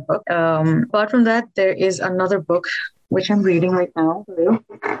reading that book. Apart from that, there is another book which I'm reading right now.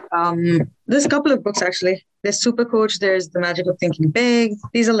 There's a couple of books actually. There's Super Coach, there's The Magic of Thinking Big.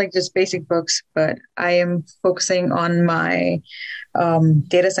 These are like just basic books, but I am focusing on my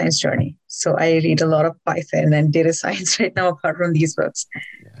data science journey. So I read a lot of Python and data science right now, apart from these books.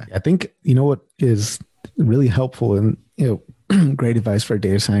 I think, what is really helpful and, great advice for a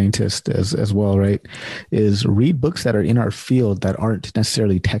data scientist as well, right, is read books that are in our field that aren't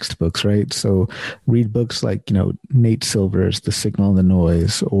necessarily textbooks, right? So read books like, Nate Silver's The Signal and the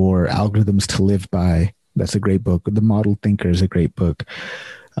Noise, or Algorithms to Live By. That's a great book. The Model Thinker is a great book.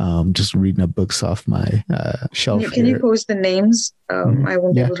 Just reading up books off my shelf. Can you post the names? I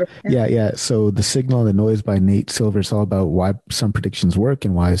won't be able to. Yeah. So The Signal and the Noise by Nate Silver is all about why some predictions work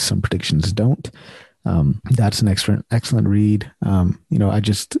and why some predictions don't. That's an excellent read. I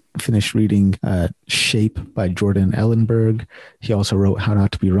just finished reading Shape by Jordan Ellenberg. He also wrote How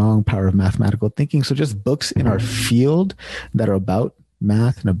Not to Be Wrong, Power of Mathematical Thinking. So just books in our field that are about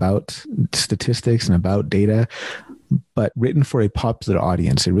math and about statistics and about data, but written for a popular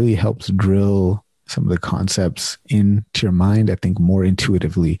audience. It really helps drill some of the concepts into your mind, I think, more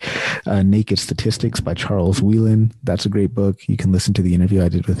intuitively. Naked Statistics by Charles Whelan. That's a great book. You can listen to the interview I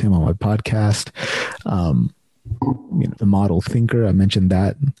did with him on my podcast. The Model Thinker, I mentioned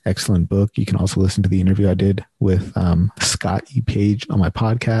that. Excellent book. You can also listen to the interview I did with Scott E. Page on my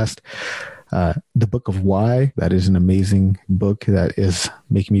podcast. The Book of Why, that is an amazing book that is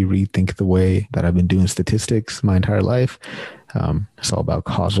making me rethink the way that I've been doing statistics my entire life. It's all about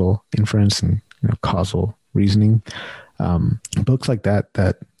causal inference and causal reasoning. Books like that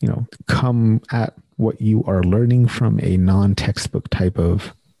come at what you are learning from a non-textbook type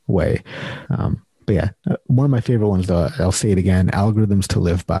of way. But yeah, one of my favorite ones, though, I'll say it again, Algorithms to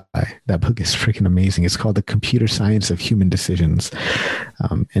Live By. That book is freaking amazing. It's called The Computer Science of Human Decisions.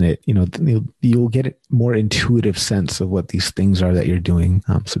 And it, you'll get a more intuitive sense of what these things are that you're doing.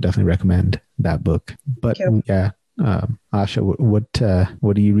 So definitely recommend that book. But yeah, Asha,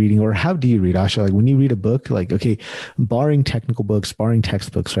 what are you reading, or how do you read, Asha? Like when you read a book, like, okay, barring technical books, barring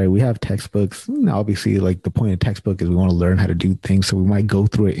textbooks, right? We have textbooks. Obviously, like the point of textbook is we want to learn how to do things. So we might go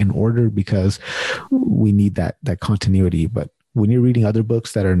through it in order because we need that continuity. But when you're reading other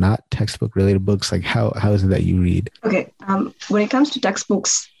books that are not textbook related books, like how is it that you read? Okay. When it comes to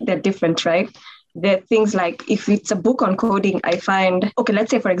textbooks, they're different, right? There are things like if it's a book on coding, I find, okay, let's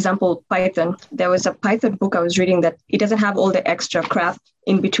say, for example, Python. There was a Python book I was reading that it doesn't have all the extra crap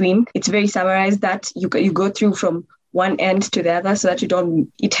in between. It's very summarized that you go through from one end to the other so that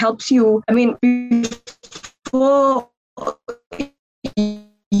it helps you. I mean, before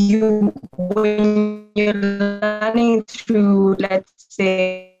when you're learning through, let's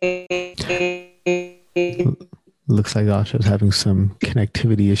say, looks like Asha's having some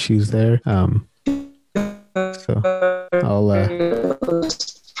connectivity issues there. So I'll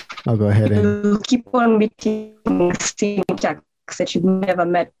go ahead and keep on meeting syntax that you've never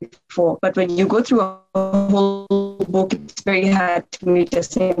met before. But when you go through a whole book, it's very hard to meet a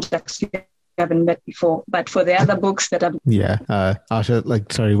syntax you haven't met before. But for the other books that are Asha,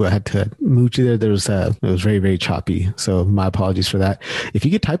 like, sorry, I had to move you there. It was very, very choppy. So my apologies for that. If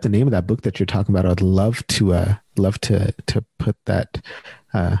you could type the name of that book that you're talking about, I'd love to put that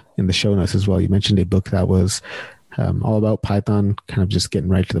in the show notes as well. You mentioned a book that was all about Python, kind of just getting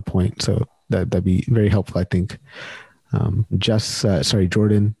right to the point. So that'd be very helpful, I think.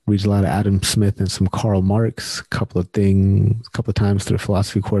 Jordan reads a lot of Adam Smith and some Karl Marx, a couple of times through a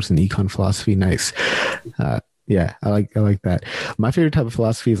philosophy course in econ philosophy. Nice. Yeah, I like that. My favorite type of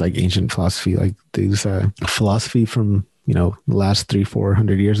philosophy is like ancient philosophy, like these philosophy from the last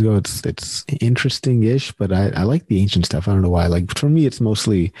 300-400 years ago. It's interesting-ish, but I like the ancient stuff. I don't know why. Like for me, it's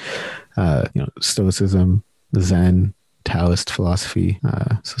mostly Stoicism, Zen, Taoist philosophy,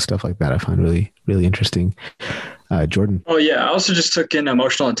 so stuff like that I find really, really interesting. Jordan. Oh yeah, I also just took an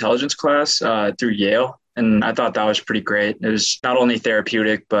emotional intelligence class through Yale, and I thought that was pretty great. It was not only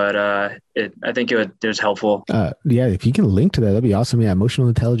therapeutic, but I think it was helpful. Yeah, if you can link to that, that'd be awesome. Yeah, emotional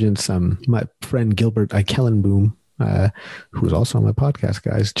intelligence. My friend Gilbert Eikelenboom, who was also on my podcast,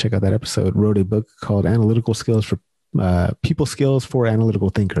 guys, check out that episode, wrote a book called Analytical Skills for People Skills for Analytical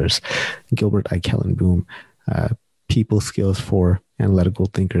Thinkers. Gilbert Eikelenboom, People Skills for Analytical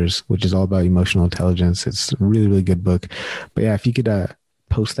Thinkers, which is all about emotional intelligence. It's a really, really good book. But yeah, if you could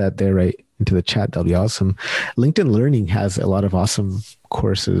post that there right into the chat, that'll be awesome. LinkedIn Learning has a lot of awesome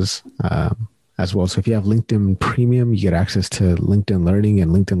courses as well. So if you have LinkedIn Premium, you get access to LinkedIn Learning,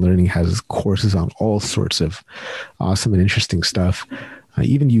 and LinkedIn Learning has courses on all sorts of awesome and interesting stuff.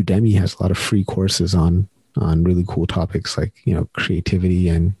 Even Udemy has a lot of free courses on really cool topics like, creativity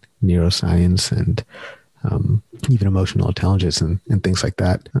and neuroscience and even emotional intelligence and things like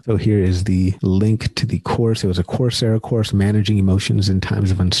that. So here is the link to the course. It was a Coursera course, Managing Emotions in Times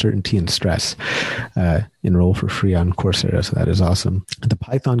of Uncertainty and Stress. Enroll for free on Coursera. So that is awesome. The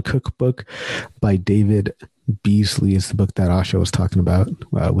Python Cookbook by David Beasley is the book that Asha was talking about,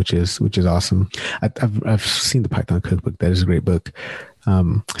 which is awesome. I've seen the Python Cookbook. That is a great book.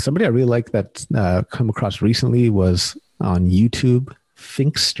 Somebody I really like that come across recently was on YouTube,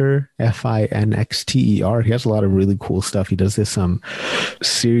 Finxter, Finxter. He has a lot of really cool stuff. He does this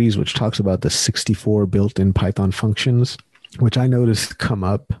series which talks about the 64 built-in Python functions, which I noticed come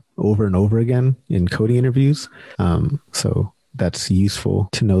up over and over again in coding interviews. So that's useful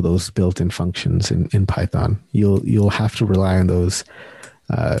to know those built-in functions in Python. You'll have to rely on those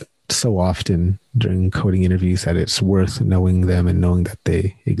so often during coding interviews that it's worth knowing them and knowing that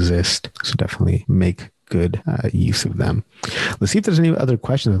they exist. So definitely make good use of them. Let's see if there's any other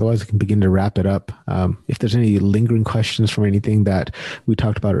questions. Otherwise, we can begin to wrap it up. If there's any lingering questions from anything that we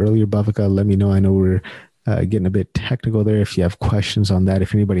talked about earlier, Bhavika, let me know. I know we're getting a bit technical there. If you have questions on that,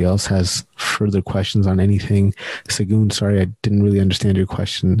 if anybody else has further questions on anything, Sagun, sorry, I didn't really understand your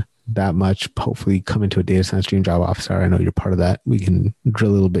question that much. Hopefully come into a data science dream job officer. I know you're part of that. We can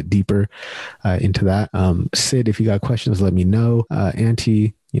drill a little bit deeper into that. Sid, if you got questions, let me know.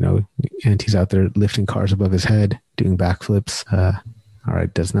 Anti's out there lifting cars above his head, doing backflips. All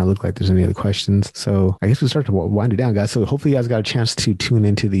right. Does not look like there's any other questions. So I guess we start to wind it down, guys. So hopefully you guys got a chance to tune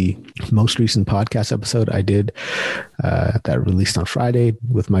into the most recent podcast episode I did that released on Friday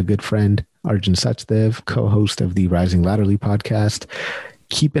with my good friend, Arjun Sachdev, co-host of the Rising Latterly podcast.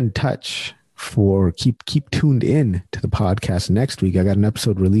 Keep in touch keep tuned in to the podcast next week. I got an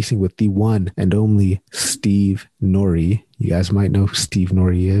episode releasing with the one and only Steve Norrie. You guys might know who Steve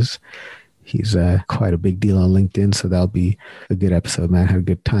Norrie is. He's quite a big deal on LinkedIn, so that'll be a good episode, man. Had a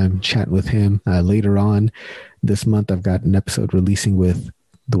good time chatting with him. Later on this month, I've got an episode releasing with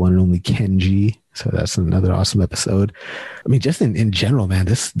the one and only Kenji. So that's another awesome episode. I mean, just in general, man,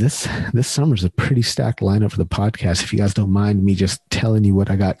 this summer is a pretty stacked lineup for the podcast. If you guys don't mind me just telling you what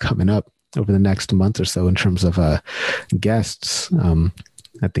I got coming up over the next month or so in terms of guests,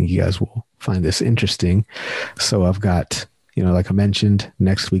 I think you guys will find this interesting. So I've got, like I mentioned,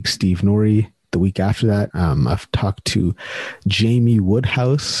 next week, Steve Norrie. The week after that, I've talked to Jamie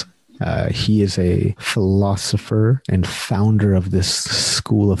Woodhouse. He is a philosopher and founder of this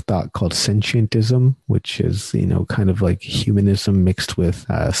school of thought called sentientism, which is, kind of like humanism mixed with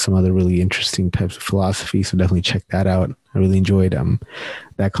some other really interesting types of philosophy. So definitely check that out. I really enjoyed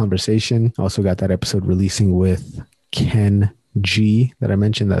that conversation. Also got that episode releasing with Ken G that I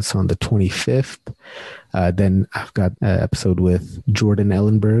mentioned. That's on the 25th. Then I've got an episode with Jordan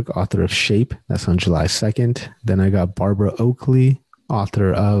Ellenberg, author of Shape. That's on July 2nd. Then I got Barbara Oakley,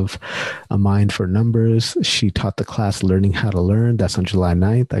 author of A Mind for Numbers. She taught the class Learning How to Learn. That's on July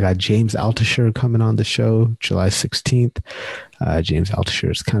 9th. I got James Altucher coming on the show July 16th. James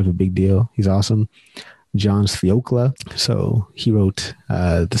Altucher is kind of a big deal. He's awesome. John Sviokla. So he wrote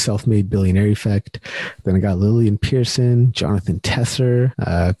The Self-Made Billionaire Effect. Then I got Lillian Pearson, Jonathan Tesser,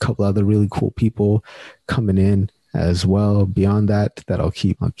 a couple other really cool people coming in as well. Beyond that I'll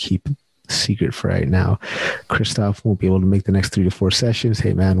keep secret for right now. Christoph won't be able to make the next 3 to 4 sessions.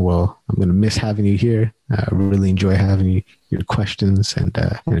 Hey man, well, I'm going to miss having you here. I really enjoy having your questions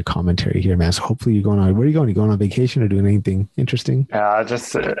and commentary here, man. So hopefully you're going on, where are you going? You going on vacation or doing anything interesting? Yeah,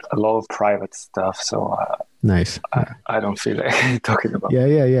 just a lot of private stuff. So nice. I don't feel like talking about.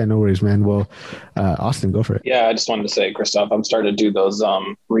 Yeah. No worries, man. Well, Austin, go for it. Yeah, I just wanted to say, Christoph, I'm starting to do those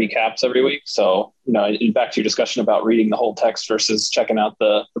recaps every week. So, back to your discussion about reading the whole text versus checking out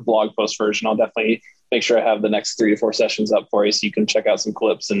the blog post version, I'll definitely make sure I have the next 3 to 4 sessions up for you so you can check out some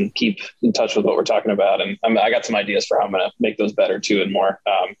clips and keep in touch with what we're talking about. And I got some ideas for how I'm going to make those better too and more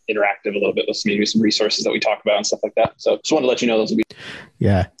interactive a little bit with maybe some resources that we talk about and stuff like that. So just wanted to let you know those will be.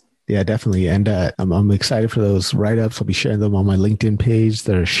 Yeah, definitely. And I'm excited for those write-ups. I'll be sharing them on my LinkedIn page.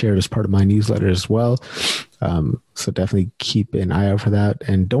 They're shared as part of my newsletter as well. So definitely keep an eye out for that.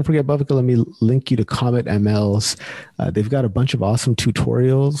 And don't forget, Bhavika, let me link you to Comet ML's. They've got a bunch of awesome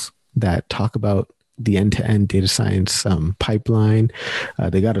tutorials that talk about the end-to-end data science pipeline.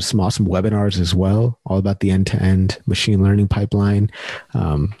 They got some awesome webinars as well, all about the end-to-end machine learning pipeline.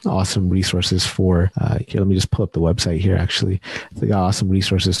 Awesome resources for, here, let me just pull up the website here, actually. They got awesome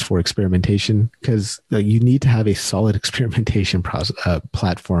resources for experimentation because you need to have a solid experimentation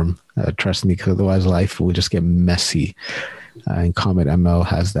platform, trust me, because otherwise life will just get messy. And Comet ML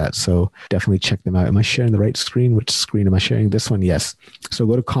has that. So definitely check them out. Am I sharing the right screen? Which screen am I sharing? This one? Yes. So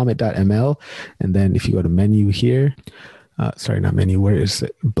go to comet.ml. And then if you go to menu here, not menu, where is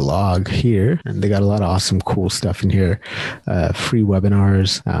it? Blog here. And they got a lot of awesome, cool stuff in here. Free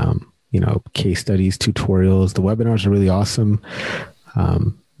webinars, case studies, tutorials. The webinars are really awesome.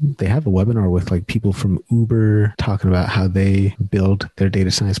 They have a webinar with like people from Uber talking about how they build their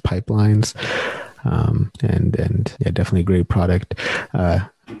data science pipelines. And definitely a great product. I've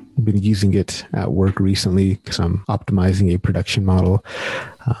been using it at work recently because I'm optimizing a production model.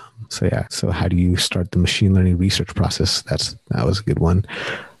 So how do you start the machine learning research process? That was a good one.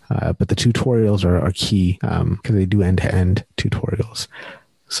 But the tutorials are key because they do end-to-end tutorials.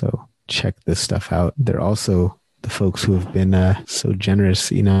 So check this stuff out. They're also the folks who have been so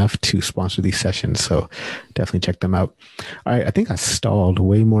generous enough to sponsor these sessions. So definitely check them out. All right. I think I stalled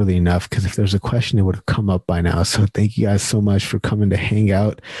way more than enough because if there's a question, it would have come up by now. So thank you guys so much for coming to hang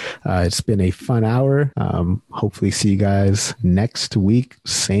out. It's been a fun hour. Hopefully see you guys next week.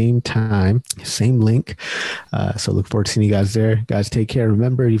 Same time, same link. So look forward to seeing you guys there. Guys, take care.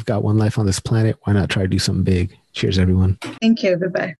 Remember, you've got one life on this planet. Why not try to do something big? Cheers, everyone. Thank you. Goodbye.